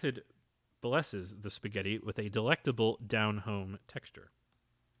the method blesses the spaghetti with a delectable down-home texture.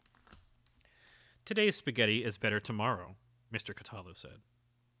 Today's spaghetti is better tomorrow, Mr. Cataldo said.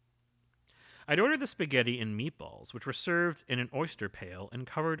 I'd ordered the spaghetti and meatballs, which were served in an oyster pail and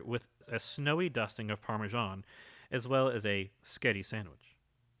covered with a snowy dusting of Parmesan, as well as a sketty sandwich.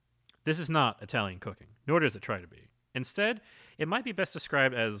 This is not Italian cooking, nor does it try to be. Instead, it might be best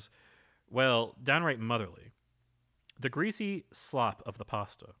described as, well, downright motherly. The greasy slop of the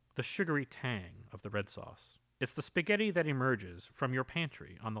pasta, the sugary tang of the red sauce. It's the spaghetti that emerges from your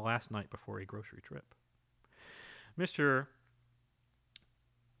pantry on the last night before a grocery trip. Mr.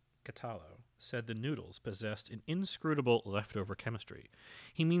 Cataldo said the noodles possessed an inscrutable leftover chemistry.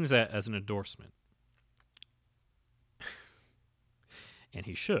 He means that as an endorsement. And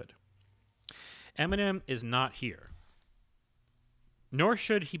he should. Eminem is not here. Nor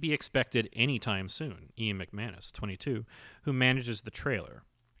should he be expected anytime soon, Ian McManus, 22, who manages the trailer,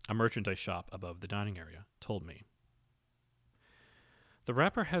 a merchandise shop above the dining area, told me. The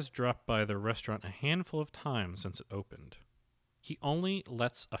rapper has dropped by the restaurant a handful of times since it opened. He only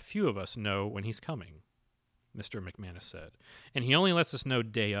lets a few of us know when he's coming, Mr. McManus said, and he only lets us know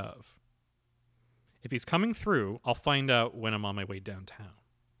day of. If he's coming through, I'll find out when I'm on my way downtown.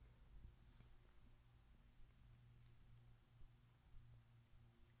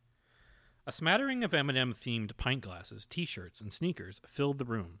 A smattering of Eminem-themed pint glasses, T-shirts, and sneakers filled the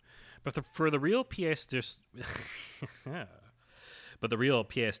room, but the real pièce de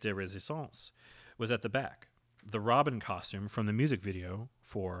résistance was at the back. The Robin costume from the music video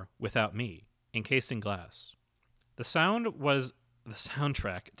for Without Me, encased in glass. The sound was the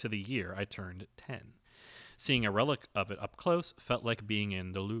soundtrack to the year I turned 10. Seeing a relic of it up close felt like being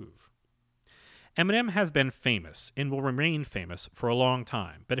in the Louvre. Eminem has been famous and will remain famous for a long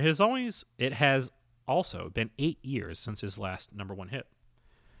time, but it has also been 8 years since his last number one hit.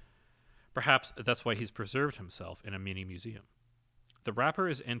 Perhaps that's why he's preserved himself in a mini museum. The rapper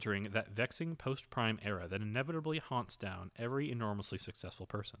is entering that vexing post-prime era that inevitably haunts down every enormously successful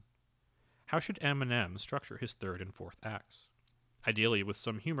person. How should Eminem structure his third and fourth acts? Ideally with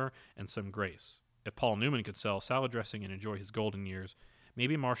some humor and some grace. If Paul Newman could sell salad dressing and enjoy his golden years,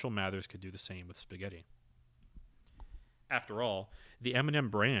 maybe Marshall Mathers could do the same with spaghetti. After all, the Eminem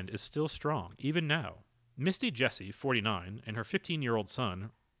brand is still strong, even now. Misty Jessie, 49, and her 15-year-old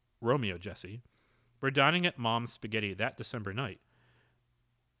son, Romeo Jessie, were dining at Mom's Spaghetti that December night.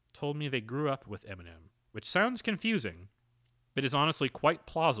 Told me they grew up with Eminem, which sounds confusing, but is honestly quite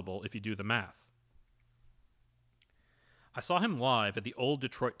plausible if you do the math. I saw him live at the old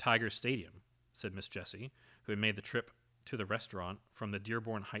Detroit Tigers Stadium, said Miss Jessie, who had made the trip to the restaurant from the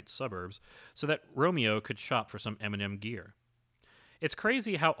Dearborn Heights suburbs so that Romeo could shop for some Eminem gear. It's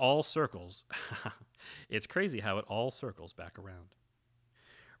crazy how it all circles back around.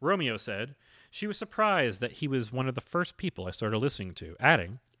 Romeo said she was surprised that he was one of the first people I started listening to,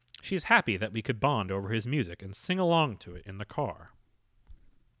 adding, she is happy that we could bond over his music and sing along to it in the car.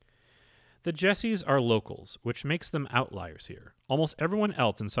 The Jessies are locals, which makes them outliers here. Almost everyone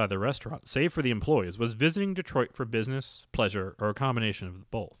else inside the restaurant, save for the employees, was visiting Detroit for business, pleasure, or a combination of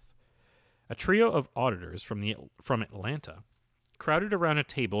both. A trio of auditors from Atlanta crowded around a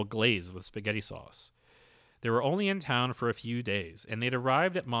table glazed with spaghetti sauce. They were only in town for a few days, and they'd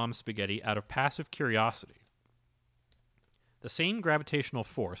arrived at Mom's Spaghetti out of passive curiosity. The same gravitational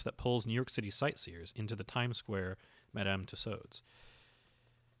force that pulls New York City sightseers into the Times Square Madame Tussauds.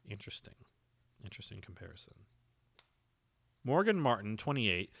 Interesting comparison. Morgan Martin,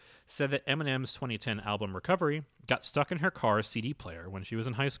 28, said that Eminem's 2010 album Recovery got stuck in her car's CD player when she was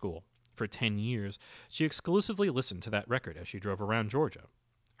in high school. For 10 years, she exclusively listened to that record as she drove around Georgia.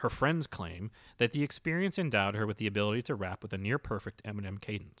 Her friends claim that the experience endowed her with the ability to rap with a near-perfect Eminem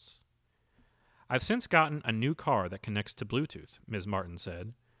cadence. I've since gotten a new car that connects to Bluetooth, Ms. Martin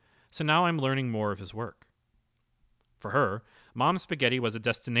said, so now I'm learning more of his work. For her, Mom's Spaghetti was a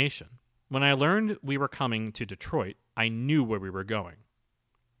destination. When I learned we were coming to Detroit, I knew where we were going,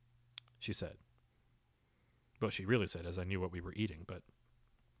 she said. Well, she really said, as I knew what we were eating, but...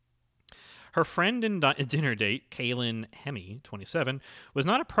 Her friend and dinner date, Kaylin Hemme, 27, was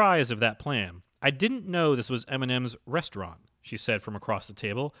not apprised of that plan. I didn't know this was Eminem's restaurant, she said from across the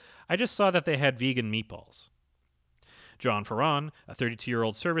table. I just saw that they had vegan meatballs. John Ferran, a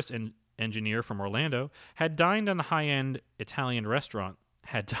 32-year-old service engineer from Orlando, had dined at a high-end Italian restaurant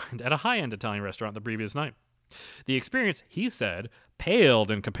the previous night. The experience, he said, paled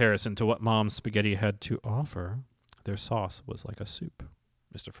in comparison to what Mom's Spaghetti had to offer. Their sauce was like a soup,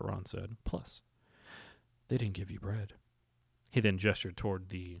 Mr. Ferran said. Plus, they didn't give you bread. He then gestured toward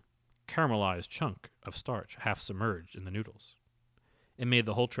the caramelized chunk of starch half submerged in the noodles. It made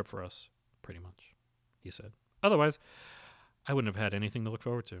the whole trip for us, pretty much, he said. Otherwise, I wouldn't have had anything to look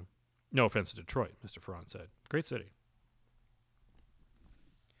forward to. No offense to Detroit, Mr. Ferran said. Great city.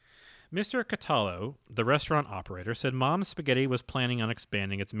 Mr. Cataldo, the restaurant operator, said Mom's Spaghetti was planning on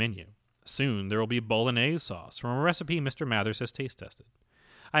expanding its menu. Soon there will be bolognese sauce from a recipe Mr. Mathers has taste tested.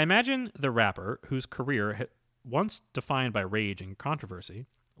 I imagine the rapper, whose career once defined by rage and controversy,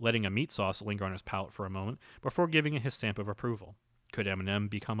 letting a meat sauce linger on his palate for a moment before giving it his stamp of approval. Could Eminem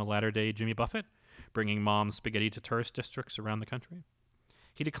become a latter-day Jimmy Buffett, bringing Mom's Spaghetti to tourist districts around the country?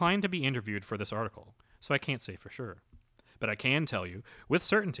 He declined to be interviewed for this article, so I can't say for sure. But I can tell you, with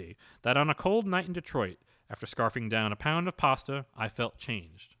certainty, that on a cold night in Detroit, after scarfing down a pound of pasta, I felt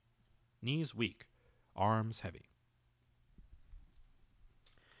changed. Knees weak, arms heavy.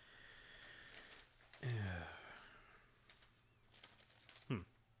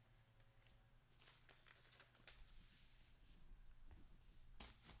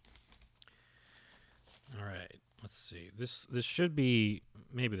 All right, let's see. This should be,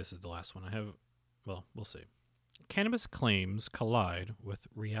 maybe this is the last one I have. Well, we'll see. Cannabis claims collide with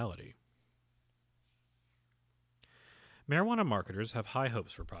reality. Marijuana marketers have high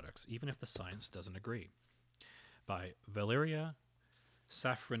hopes for products, even if the science doesn't agree. By Valeria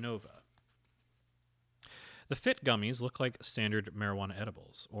Safronova. The Fit gummies look like standard marijuana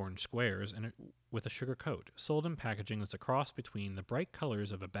edibles, orange squares and with a sugar coat, sold in packaging that's a cross between the bright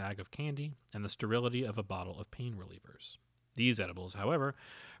colors of a bag of candy and the sterility of a bottle of pain relievers. These edibles, however,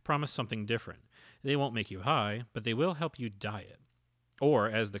 promise something different. They won't make you high, but they will help you diet. Or,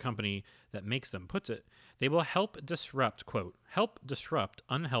 as the company that makes them puts it, they will help disrupt, quote, help disrupt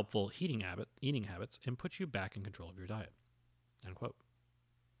unhelpful eating habits and put you back in control of your diet, end quote.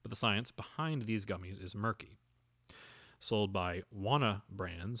 But the science behind these gummies is murky. Sold by Wana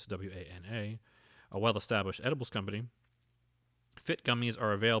Brands, W-A-N-A, a well-established edibles company, Fit gummies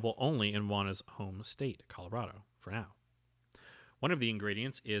are available only in Juana's home state, Colorado, for now. One of the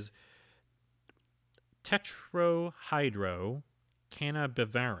ingredients is tetrahydrocannabivarin,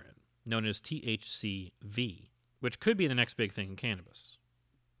 known as THCV, which could be the next big thing in cannabis.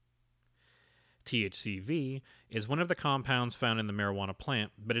 THCV is one of the compounds found in the marijuana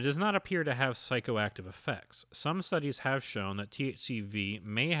plant, but it does not appear to have psychoactive effects. Some studies have shown that THCV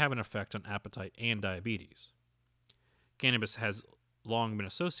may have an effect on appetite and diabetes. Cannabis has long been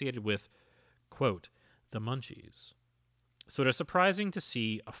associated with, quote, the munchies. So it is surprising to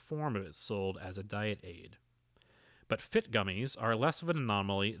see a form of it sold as a diet aid. But fit gummies are less of an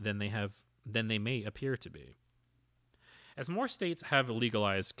anomaly than they may appear to be. As more states have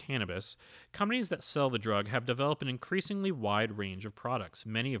legalized cannabis, companies that sell the drug have developed an increasingly wide range of products,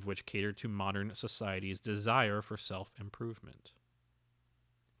 many of which cater to modern society's desire for self-improvement.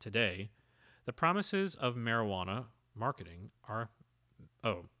 Today, the promises of marijuana marketing are...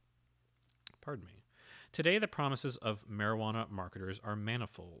 Today, the promises of marijuana marketers are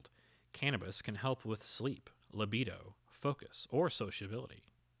manifold. Cannabis can help with sleep, libido, focus, or sociability.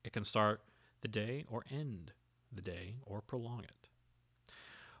 It can start the day or end the day or prolong it.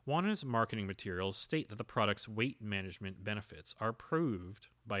 Juana's marketing materials state that the product's weight management benefits are proved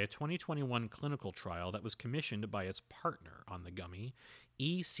by a 2021 clinical trial that was commissioned by its partner on the gummy,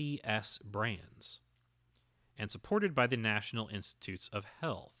 ECS Brands, and supported by the National Institutes of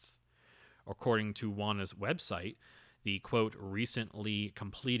Health. According to Juana's website, the, quote, recently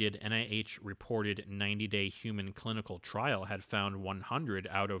completed NIH-reported 90-day human clinical trial had found 100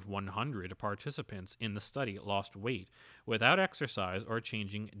 out of 100 participants in the study lost weight without exercise or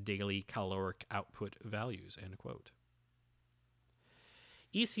changing daily caloric output values, end quote.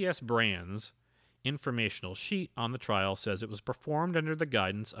 ECS Brands' informational sheet on the trial says it was performed under the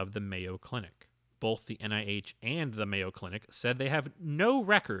guidance of the Mayo Clinic. Both the NIH and the Mayo Clinic said they have no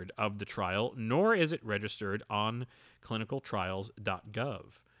record of the trial, nor is it registered on clinicaltrials.gov.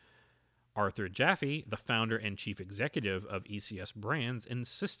 Arthur Jaffe, the founder and chief executive of ECS Brands,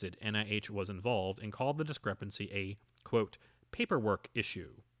 insisted NIH was involved and called the discrepancy a, quote, paperwork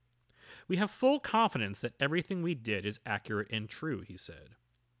issue. We have full confidence that everything we did is accurate and true, he said.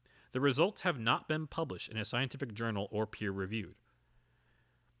 The results have not been published in a scientific journal or peer-reviewed.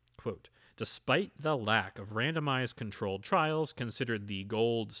 Quote, despite the lack of randomized controlled trials considered the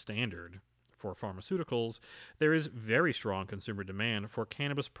gold standard for pharmaceuticals, there is very strong consumer demand for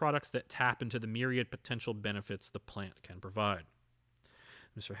cannabis products that tap into the myriad potential benefits the plant can provide.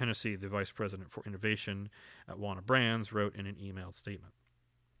 Mr. Hennessy, the vice president for innovation at Juana Brands, wrote in an emailed statement.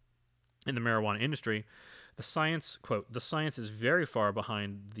 In the marijuana industry, the science, quote, the science is very far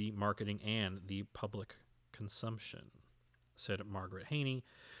behind the marketing and the public consumption, said Margaret Haney,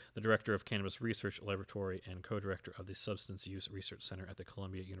 the director of Cannabis Research Laboratory and co-director of the Substance Use Research Center at the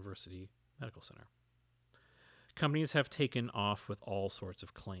Columbia University Medical Center. Companies have taken off with all sorts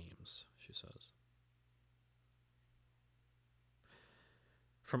of claims, she says.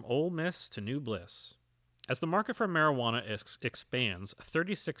 From old miss to new bliss. As the market for marijuana expands,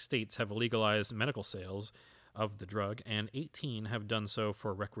 36 states have legalized medical sales of the drug, and 18 have done so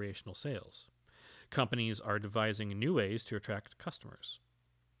for recreational sales. Companies are devising new ways to attract customers.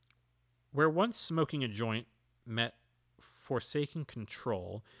 Where once smoking a joint meant forsaking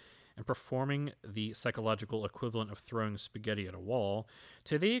control and performing the psychological equivalent of throwing spaghetti at a wall,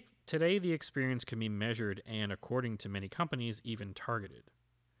 today the experience can be measured and, according to many companies, even targeted.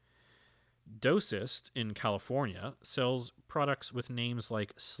 Dosist in California sells products with names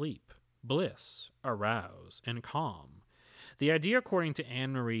like Sleep, Bliss, Arouse, and Calm. The idea, according to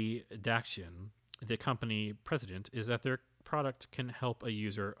Anne-Marie Daction, the company president, is that their product can help a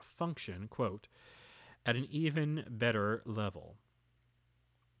user function, quote, at an even better level,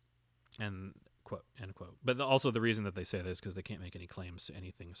 end quote, end quote. But also the reason that they say this is because they can't make any claims to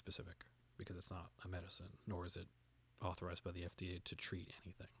anything specific, because it's not a medicine, nor is it authorized by the FDA to treat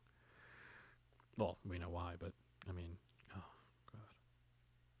anything. Well, we know why, but, I mean, oh, God.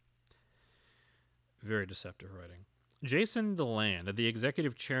 Very deceptive writing. Jason DeLand, the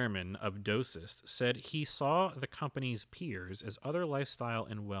executive chairman of Dosist, said he saw the company's peers as other lifestyle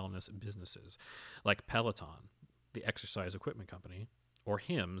and wellness businesses, like Peloton, the exercise equipment company, or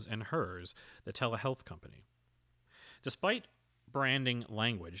Hims and Hers, the telehealth company. Despite branding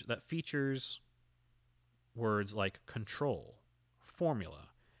language that features words like control, formula,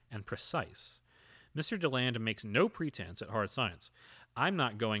 and precise, Mr. DeLand makes no pretense at hard science. I'm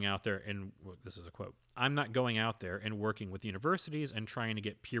not going out there and, this is a quote, I'm not going out there and working with universities and trying to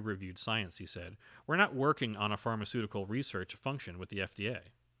get peer-reviewed science, he said. We're not working on a pharmaceutical research function with the FDA.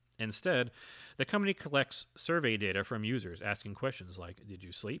 Instead, the company collects survey data from users asking questions like, did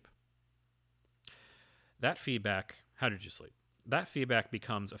you sleep? That feedback, how did you sleep? That feedback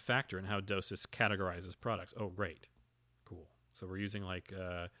becomes a factor in how Dosis categorizes products. Oh, great. Cool. So we're using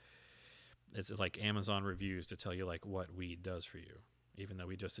it's like Amazon reviews to tell you like what weed does for you, even though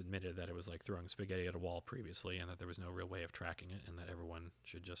we just admitted that it was like throwing spaghetti at a wall previously and that there was no real way of tracking it and that everyone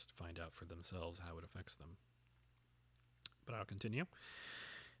should just find out for themselves how it affects them. But I'll continue.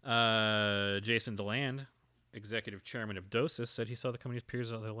 Jason DeLand, executive chairman of Dosis, said he saw the company's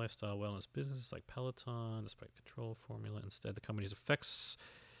peers out their lifestyle wellness businesses like Peloton, despite control formula. Instead, the company's effects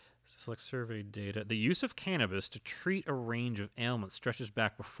select survey data. The use of cannabis to treat a range of ailments stretches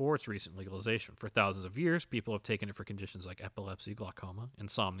back before its recent legalization. For thousands of years, people have taken it for conditions like epilepsy, glaucoma,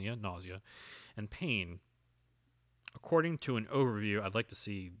 insomnia, nausea, and pain. According to an overview, I'd like to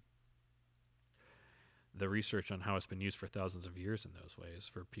see the research on how it's been used for thousands of years in those ways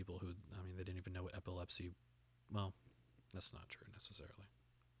for people who, they didn't even know what epilepsy, well, that's not true necessarily.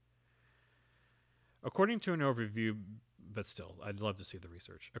 According to an overview, but still, I'd love to see the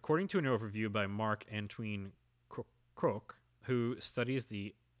research. According to an overview by Marc Antoine Croc, who studies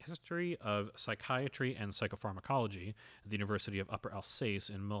the history of psychiatry and psychopharmacology at the University of Upper Alsace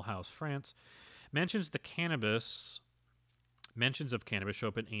in Mulhouse, France, mentions of cannabis show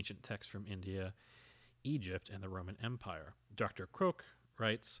up in ancient texts from India, Egypt, and the Roman Empire. Dr. Croc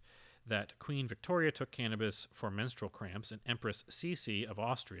writes that Queen Victoria took cannabis for menstrual cramps, and Empress Sisi of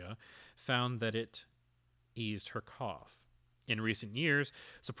Austria found that it eased her cough. In recent years,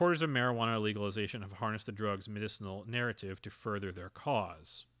 supporters of marijuana legalization have harnessed the drug's medicinal narrative to further their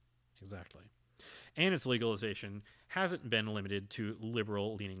cause. Exactly. And its legalization hasn't been limited to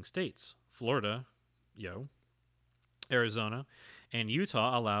liberal-leaning states. Florida, Arizona, and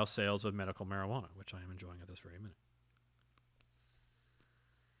Utah allow sales of medical marijuana, which I am enjoying at this very minute.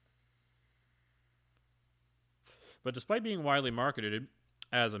 But despite being widely marketed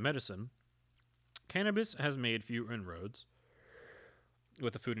as a medicine, cannabis has made few inroads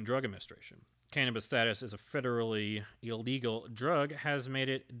with the Food and Drug Administration. Cannabis status as a federally illegal drug has made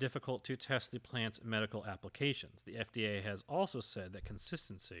it difficult to test the plant's medical applications. The FDA has also said that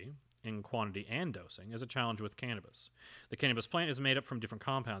consistency in quantity and dosing is a challenge with cannabis. The cannabis plant is made up from different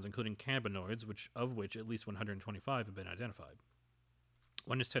compounds, including cannabinoids, of which at least 125 have been identified.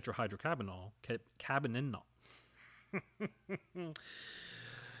 One is tetrahydrocannabinol.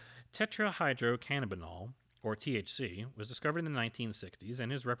 Tetrahydrocannabinol, or THC, was discovered in the 1960s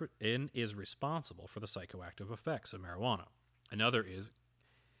and is responsible for the psychoactive effects of marijuana. Another is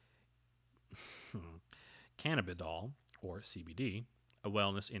cannabidiol, or CBD, a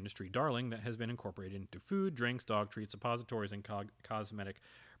wellness industry darling that has been incorporated into food, drinks, dog treats, suppositories, and cosmetic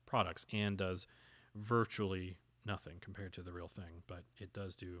products, and does virtually nothing compared to the real thing, but it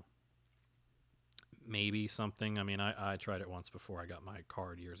does do maybe something. I tried it once before I got my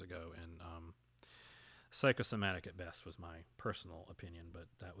card years ago, and psychosomatic at best was my personal opinion, but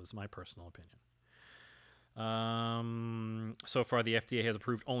that was my personal opinion. So far, the FDA has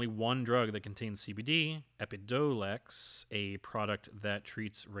approved only one drug that contains CBD, Epidiolex, a product that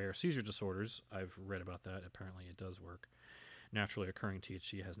treats rare seizure disorders. I've read about that. Apparently, it does work. Naturally occurring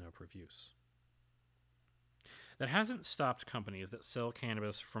THC has no approved use. That hasn't stopped companies that sell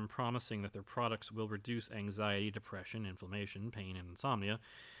cannabis from promising that their products will reduce anxiety, depression, inflammation, pain, and insomnia,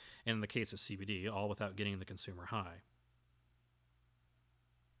 and in the case of CBD, all without getting the consumer high.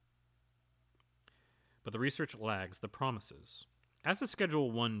 But the research lags the promises. As a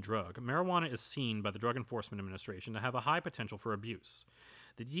Schedule I drug, marijuana is seen by the Drug Enforcement Administration to have a high potential for abuse.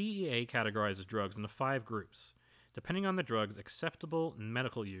 The DEA categorizes drugs into 5 groups, depending on the drug's acceptable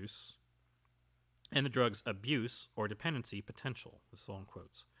medical use and the drug's abuse or dependency potential. This is all in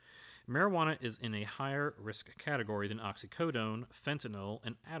quotes. Marijuana is in a higher risk category than oxycodone, fentanyl,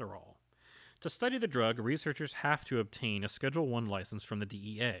 and Adderall. To study the drug, researchers have to obtain a Schedule I license from the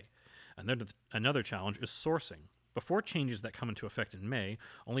DEA. Another challenge is sourcing. Before changes that come into effect in May,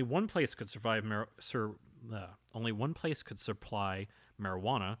 only one place could supply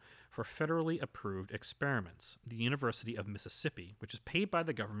marijuana for federally approved experiments, the University of Mississippi, which is paid by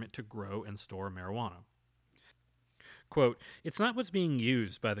the government to grow and store marijuana. Quote, "It's not what's being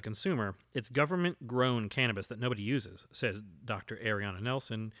used by the consumer, it's government-grown cannabis that nobody uses," said Dr. Ariana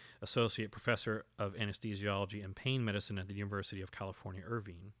Nelson, associate professor of anesthesiology and pain medicine at the University of California,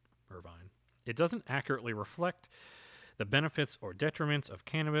 Irvine. It doesn't accurately reflect the benefits or detriments of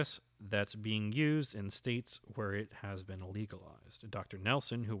cannabis that's being used in states where it has been legalized. Dr.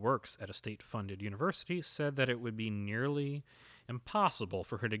 Nelson, who works at a state-funded university, said that it would be nearly impossible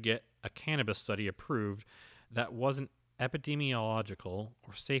for her to get a cannabis study approved that wasn't epidemiological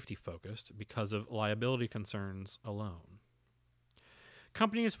or safety focused because of liability concerns alone.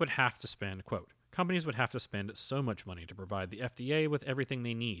 Companies would have to spend, quote, companies would have to spend so much money to provide the FDA with everything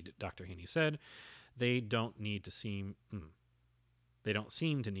they need, Dr. Heaney said. They don't seem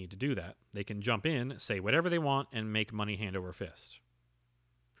to need to do that. They can jump in, say whatever they want, and make money hand over fist.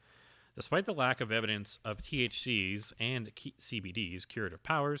 Despite the lack of evidence of THC's and CBD's curative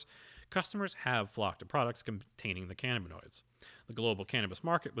powers, customers have flocked to products containing the cannabinoids. The global cannabis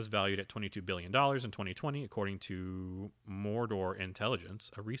market was valued at $22 billion in 2020, according to Mordor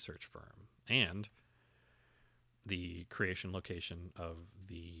Intelligence, a research firm, and the creation location of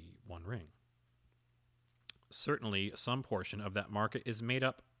the One Ring. Certainly, some portion of that market is made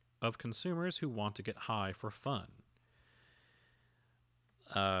up of consumers who want to get high for fun.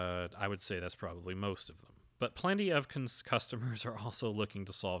 I would say that's probably most of them. But plenty of customers are also looking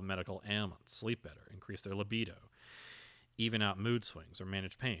to solve medical ailments, sleep better, increase their libido, even out mood swings, or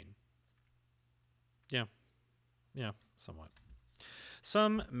manage pain. Yeah, somewhat.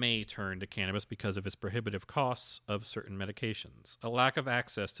 Some may turn to cannabis because of its prohibitive costs of certain medications, a lack of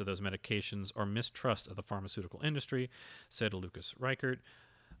access to those medications, or mistrust of the pharmaceutical industry, said Lucas Reichert,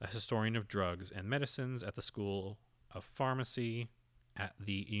 a historian of drugs and medicines at the School of Pharmacy at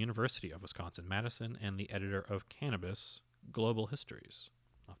the University of Wisconsin-Madison and the editor of Cannabis Global Histories.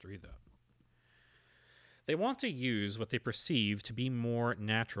 I'll have to read that. They want to use what they perceive to be more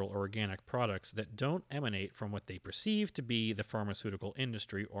natural or organic products that don't emanate from what they perceive to be the pharmaceutical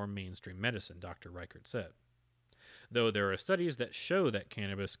industry or mainstream medicine, Dr. Reichert said. Though there are studies that show that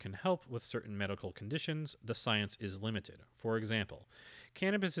cannabis can help with certain medical conditions, the science is limited. For example,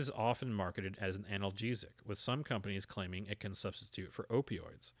 cannabis is often marketed as an analgesic, with some companies claiming it can substitute for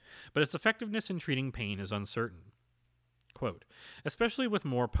opioids, but its effectiveness in treating pain is uncertain. Quote, especially with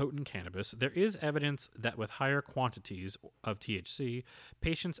more potent cannabis, there is evidence that with higher quantities of THC,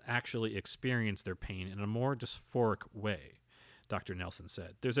 patients actually experience their pain in a more dysphoric way, Dr. Nelson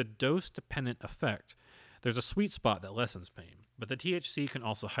said. There's a dose-dependent effect. There's a sweet spot that lessens pain, but the THC can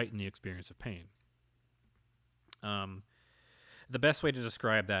also heighten the experience of pain. The best way to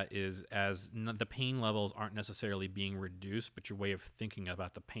describe that is as the pain levels aren't necessarily being reduced, but your way of thinking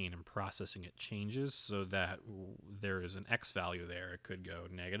about the pain and processing it changes so that there is an X value there. It could go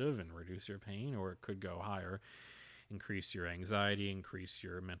negative and reduce your pain, or it could go higher, increase your anxiety, increase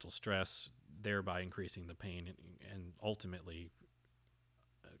your mental stress, thereby increasing the pain and ultimately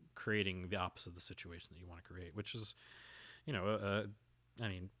creating the opposite of the situation that you want to create, which is,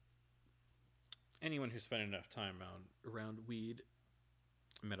 anyone who spent enough time around weed,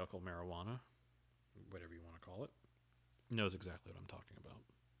 medical marijuana, whatever you want to call it, knows exactly what I'm talking about.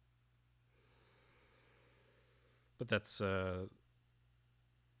 But that's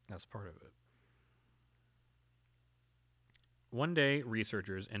part of it. One day,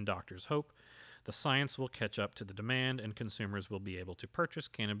 researchers and doctors hope the science will catch up to the demand and consumers will be able to purchase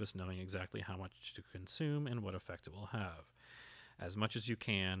cannabis knowing exactly how much to consume and what effect it will have. As much as you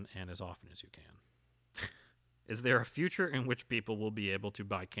can and as often as you can. Is there a future in which people will be able to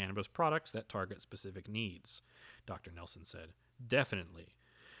buy cannabis products that target specific needs? Dr. Nelson said. Definitely.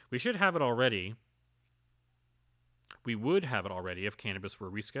 We should have it already. We would have it already if cannabis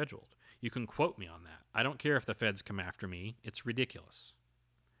were rescheduled. You can quote me on that. I don't care if the feds come after me. It's ridiculous.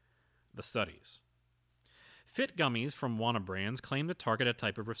 The studies. Fit gummies from Wana Brands claim to target a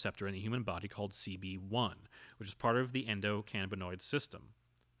type of receptor in the human body called CB1, which is part of the endocannabinoid system.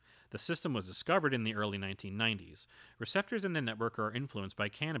 The system was discovered in the early 1990s. Receptors in the network are influenced by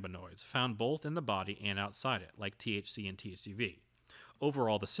cannabinoids, found both in the body and outside it, like THC and THCV.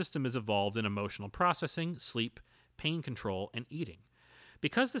 Overall, the system is evolved in emotional processing, sleep, pain control, and eating.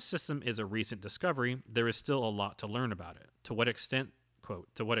 Because the system is a recent discovery, there is still a lot to learn about it. To what extent, quote,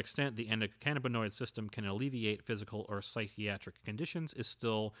 to what extent the endocannabinoid system can alleviate physical or psychiatric conditions is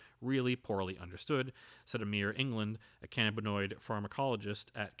still really poorly understood, said Amir England, a cannabinoid pharmacologist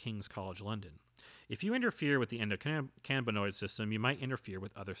at King's College London. If you interfere with the endocannabinoid system, you might interfere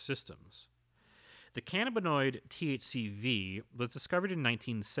with other systems. The cannabinoid THCV was discovered in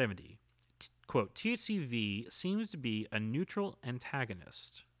 1970. Quote, THCV seems to be a neutral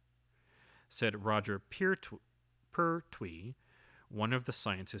antagonist, said Roger Pertwee, one of the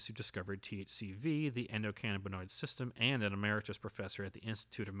scientists who discovered THCV, the endocannabinoid system, and an emeritus professor at the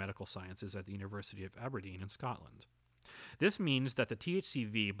Institute of Medical Sciences at the University of Aberdeen in Scotland. This means that the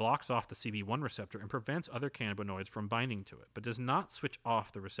THCV blocks off the CB1 receptor and prevents other cannabinoids from binding to it, but does not switch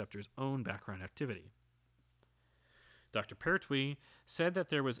off the receptor's own background activity. Dr. Pertwee said that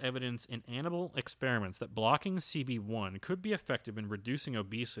there was evidence in animal experiments that blocking CB1 could be effective in reducing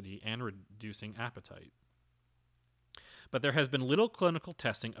obesity and reducing appetite. But there has been little clinical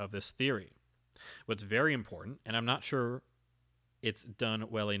testing of this theory. What's very important, and I'm not sure it's done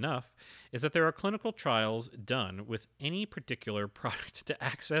well enough, is that there are clinical trials done with any particular product to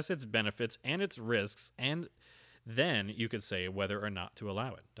access its benefits and its risks, and then you could say whether or not to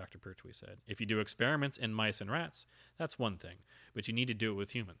allow it, Dr. Pertwee said. If you do experiments in mice and rats, that's one thing, but you need to do it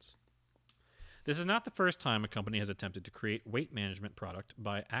with humans. This is not the first time a company has attempted to create weight management product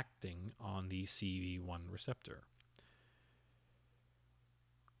by acting on the CV1 receptor.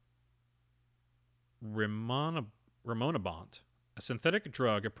 Rimonabant, a synthetic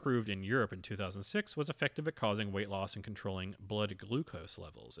drug approved in Europe in 2006, was effective at causing weight loss and controlling blood glucose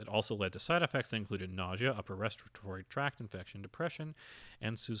levels. It also led to side effects that included nausea, upper respiratory tract infection, depression,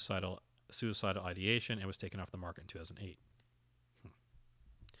 and suicidal ideation, and was taken off the market in 2008.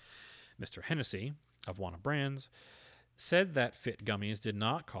 Mr. Hennessy of Wana Brands said that Fit gummies did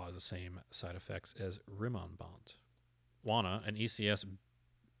not cause the same side effects as Rimonabant. Wana and ECS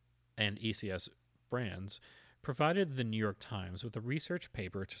brands provided the New York Times with a research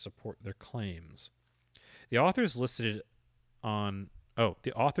paper to support their claims. The authors listed on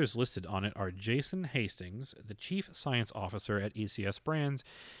it are Jason Hastings, the Chief Science Officer at ECS Brands,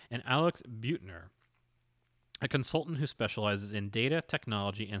 and Alex Buettner, a consultant who specializes in data,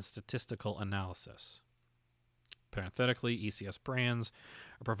 technology, and statistical analysis. Parenthetically, ECS Brands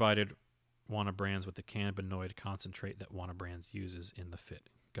are provided Wana Brands with the cannabinoid concentrate that Wana Brands uses in the Fit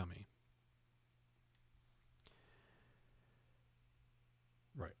gummy.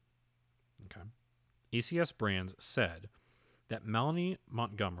 Right. Okay. ECS Brands said that Melanie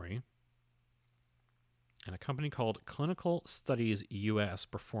Montgomery and a company called Clinical Studies US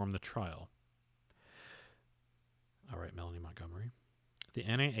performed the trial. All right, Melanie Montgomery. The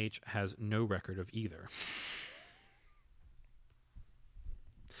NIH has no record of either.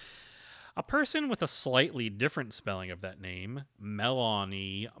 A person with a slightly different spelling of that name,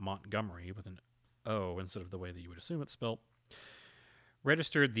 Melanie Montgomery, with an O instead of the way that you would assume it's spelled,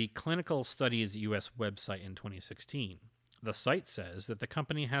 registered the Clinical Studies US website in 2016. The site says that the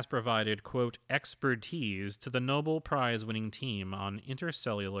company has provided, quote, expertise to the Nobel Prize-winning team on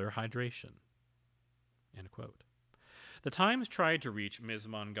intercellular hydration, end quote. The Times tried to reach Ms.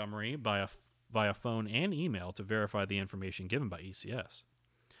 Montgomery via phone and email to verify the information given by ECS.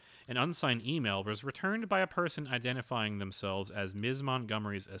 An unsigned email was returned by a person identifying themselves as Ms.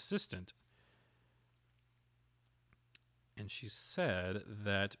 Montgomery's assistant, and she said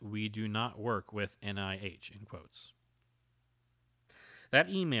that we do not work with NIH, in quotes. That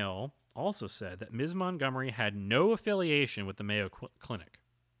email also said that Ms. Montgomery had no affiliation with the Mayo Clinic.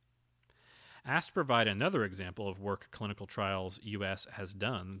 Asked to provide another example of work Clinical Trials US has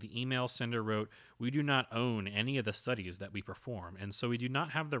done, the email sender wrote, "We do not own any of the studies that we perform, and so we do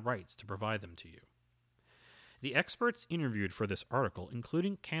not have the rights to provide them to you." The experts interviewed for this article,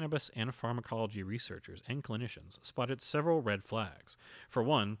 including cannabis and pharmacology researchers and clinicians, spotted several red flags. For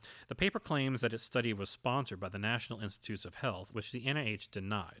one, the paper claims that its study was sponsored by the National Institutes of Health, which the NIH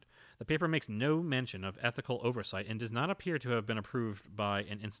denied. The paper makes no mention of ethical oversight and does not appear to have been approved by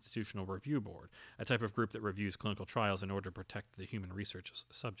an institutional review board, a type of group that reviews clinical trials in order to protect the human research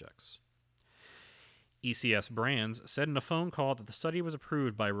subjects. ECS Brands said in a phone call that the study was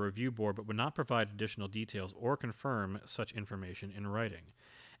approved by a review board but would not provide additional details or confirm such information in writing.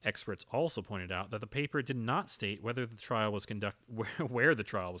 Experts also pointed out that the paper did not state whether the trial was where the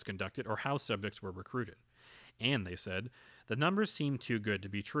trial was conducted or how subjects were recruited. And they said, the numbers seem too good to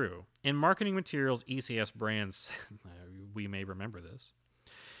be true. In marketing materials, ECS Brands, we may remember this.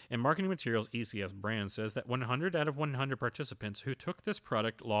 In marketing materials, ECS Brands says that 100 out of 100 participants who took this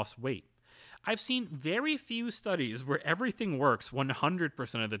product lost weight. I've seen very few studies where everything works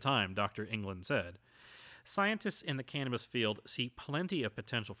 100% of the time, Dr. England said. Scientists in the cannabis field see plenty of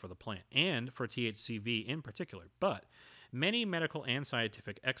potential for the plant, and for THCV in particular, but many medical and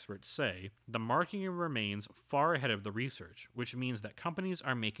scientific experts say the marketing remains far ahead of the research, which means that companies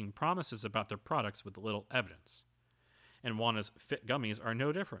are making promises about their products with little evidence. And Wana's Fit gummies are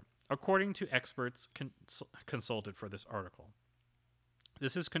no different, according to experts consulted for this article.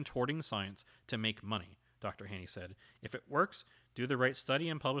 This is contorting science to make money, Dr. Haney said. If it works, do the right study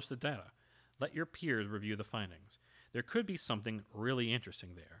and publish the data. Let your peers review the findings. There could be something really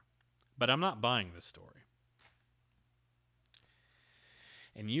interesting there. But I'm not buying this story.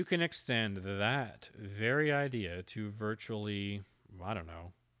 And you can extend that very idea to virtually, I don't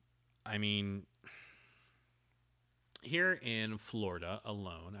know. I mean, here in Florida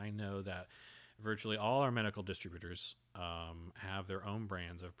alone, I know that virtually all our medical distributors have their own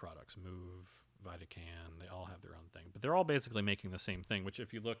brands of products. Move, Vitacan, they all have their own thing. But they're all basically making the same thing, which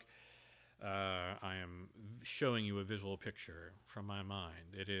if you look I am showing you a visual picture from my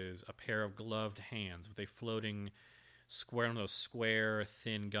mind. It is a pair of gloved hands with a floating square, one of those square,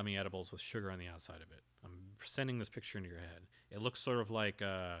 thin, gummy edibles with sugar on the outside of it. I'm sending this picture into your head. It looks sort of like,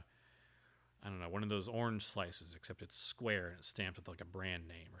 I don't know, one of those orange slices, except it's square and it's stamped with like a brand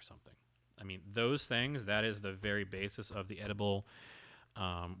name or something. I mean, those things, that is the very basis of the edible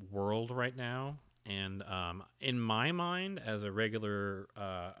world right now. And in my mind, as a regular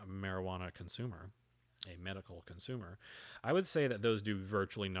marijuana consumer, a medical consumer, I would say that those do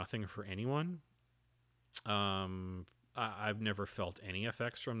virtually nothing for anyone. I've never felt any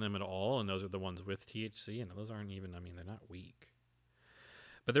effects from them at all, and those are the ones with THC, and those aren't even, I mean, they're not weak.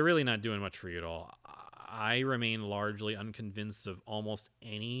 But they're really not doing much for you at all. I remain largely unconvinced of almost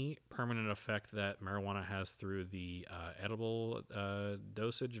any permanent effect that marijuana has through the edible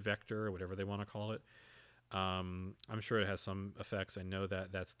dosage vector, or whatever they want to call it. I'm sure it has some effects. I know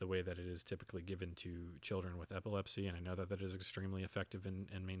that that's the way that it is typically given to children with epilepsy, and I know that that is extremely effective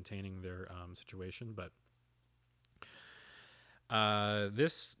in maintaining their situation. But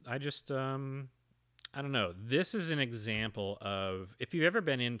this, I don't know. This is an example of, if you've ever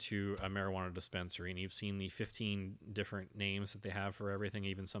been into a marijuana dispensary and you've seen the 15 different names that they have for everything,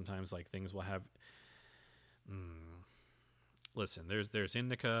 even sometimes like things will have, listen, there's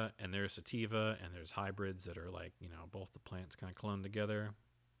indica and there's sativa and there's hybrids that are like, you know, both the plants kind of cloned together.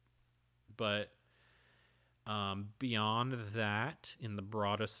 But beyond that, in the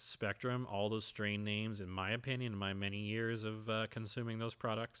broadest spectrum, all those strain names, in my opinion, in my many years of consuming those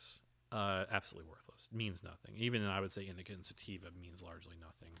products, absolutely worthless. Means nothing. Even I would say indica and sativa means largely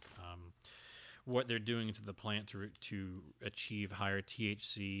nothing. What they're doing to the plant to achieve higher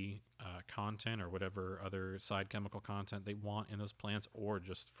THC content or whatever other side chemical content they want in those plants, or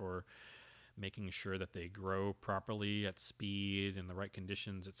just for making sure that they grow properly at speed and the right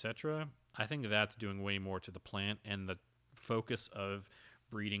conditions, etc. I think that's doing way more to the plant, and the focus of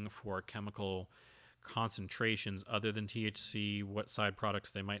breeding for chemical concentrations other than THC, what side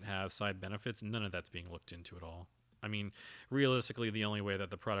products they might have, side benefits, none of that's being looked into at all. I mean, realistically, the only way that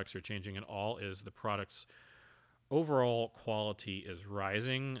the products are changing at all is the products' overall quality is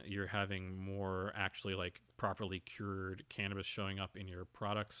rising. You're having more actually like properly cured cannabis showing up in your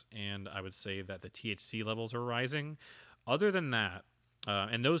products, and I would say that the THC levels are rising. Other than that,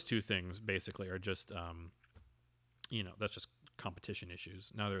 and those two things basically are just, that's just competition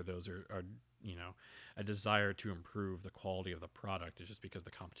issues. Neither of those are a desire to improve the quality of the product. It's just because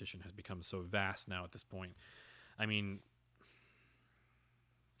the competition has become so vast now at this point. I mean,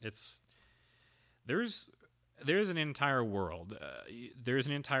 there's an entire world. There's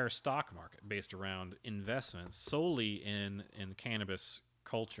an entire stock market based around investments solely in cannabis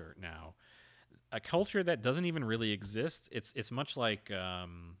culture now. A culture that doesn't even really exist. It's much like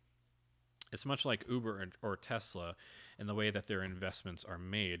Uber or Tesla in the way that their investments are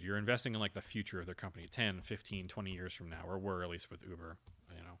made. You're investing in like the future of their company 10, 15, 20 years from now, or were at least with Uber,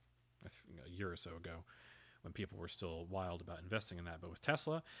 a year or so ago, when people were still wild about investing in that. But with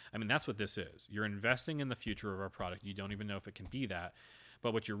Tesla, I mean, that's what this is. You're investing in the future of our product. You don't even know if it can be that.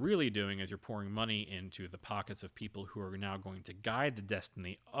 But what you're really doing is you're pouring money into the pockets of people who are now going to guide the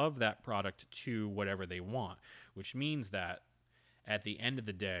destiny of that product to whatever they want, which means that at the end of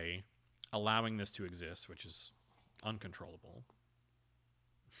the day, allowing this to exist, which is uncontrollable,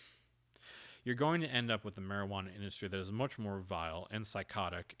 you're going to end up with a marijuana industry that is much more vile and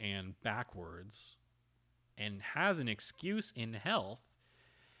psychotic and backwards and has an excuse in health.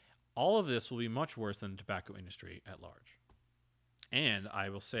 All of this will be much worse than the tobacco industry at large. And I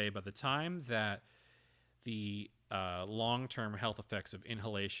will say, by the time that the long-term health effects of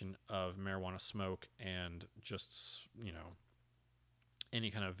inhalation of marijuana smoke and just, any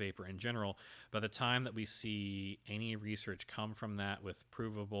kind of vapor in general, by the time that we see any research come from that with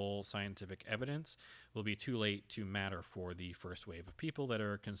provable scientific evidence, will be too late to matter for the first wave of people that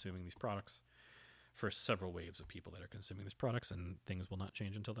are consuming these products, for several waves of people that are consuming these products, and things will not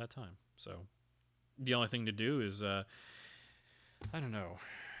change until that time. So the only thing to do is,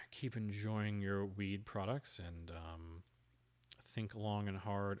 keep enjoying your weed products and think long and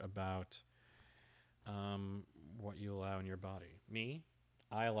hard about what you allow in your body. Me,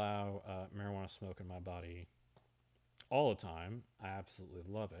 I allow marijuana smoke in my body all the time. I absolutely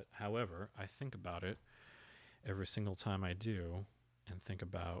love it. However, I think about it every single time I do, and think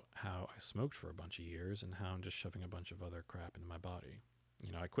about how I smoked for a bunch of years and how I'm just shoving a bunch of other crap into my body.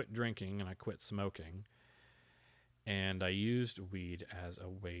 I quit drinking and I quit smoking, and I used weed as a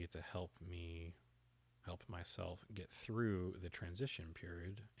way to help myself get through the transition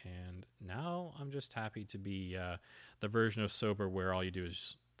period. And now I'm just happy to be the version of sober where all you do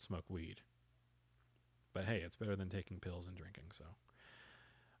is smoke weed. But hey, it's better than taking pills and drinking. So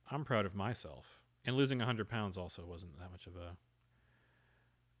I'm proud of myself. And losing 100 pounds also wasn't that much of a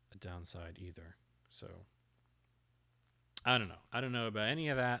downside either. So I don't know. I don't know about any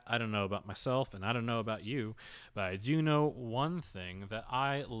of that. I don't know about myself, and I don't know about you. But I do know one thing, that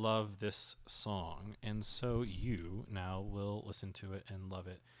I love this song, and so you now will listen to it and love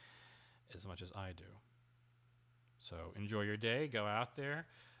it as much as I do. So enjoy your day. Go out there.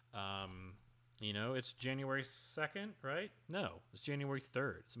 It's January 2nd, right? No, it's January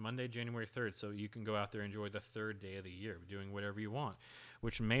 3rd. It's Monday, January 3rd. So you can go out there and enjoy the third day of the year, doing whatever you want,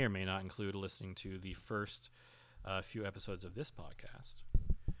 which may or may not include listening to the first few episodes of this podcast.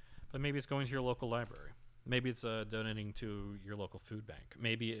 But maybe it's going to your local library. Maybe it's donating to your local food bank.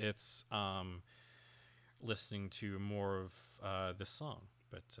 Maybe it's listening to more of this song.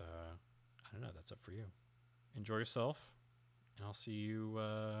 But I don't know. That's up for you. Enjoy yourself, and I'll see you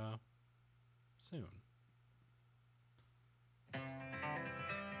soon.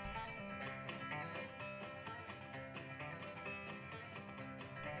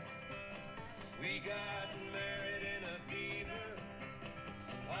 We got married in a fever,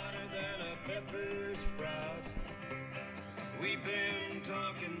 hotter than a pepper sprout. We've been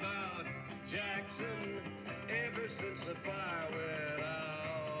talking about Jackson ever since the fire went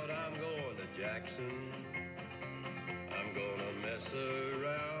out. I'm going to Jackson. I'm gonna mess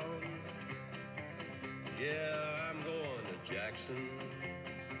around. Yeah, I'm going to Jackson.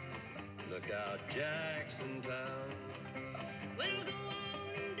 Look out, Jackson Town. Well, go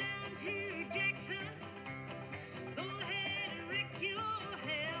on down to Jackson. Go ahead and wreck your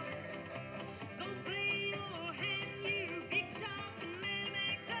hell. Go play your hand, you big talking man.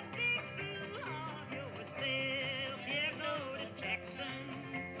 Make a big fool of yourself. Yeah, go to Jackson.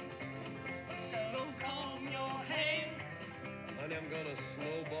 Go comb your hair. Honey, I'm gonna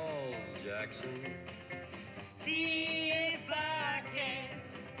snowball Jackson. See if I can.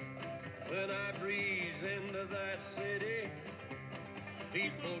 When I breeze into that city,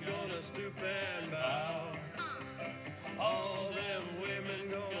 people gonna stoop and bow. All them women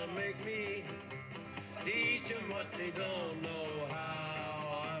gonna make me teach them what they don't know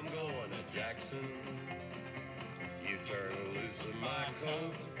how. I'm going to Jackson. You turn loose of my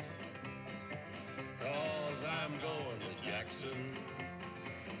coat, 'cause I'm going to Jackson.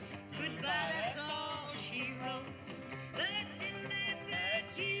 Goodbye, that's all she wrote. Let them laugh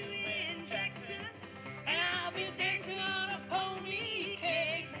at you in Jackson, and I'll be dancing on a pony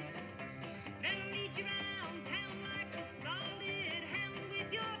cake. They'll lead you around town like a scalded hound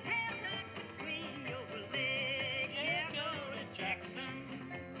with your tail tucked between your legs. Yeah, go to Jackson,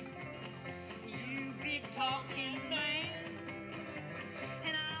 you big talking man,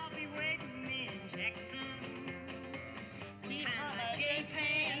 and I'll be waiting in Jackson behind my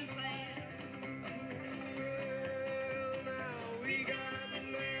J-Pan plan. Well, now we got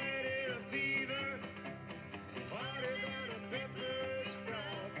married in a fever, hotter than a pepper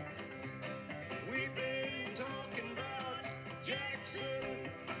sprout. We've been talking about Jackson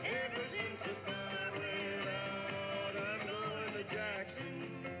ever since the fire went out. I'm going to Jackson,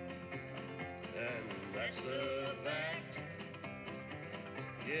 and that's a fact.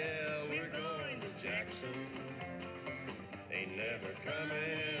 Yeah, we're going to Jackson. Ain't never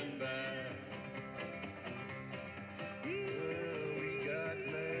coming back. Well, we got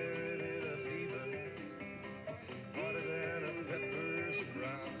married in a fever, hotter than a pepper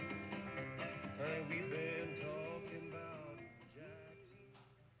sprout. Honey, we've been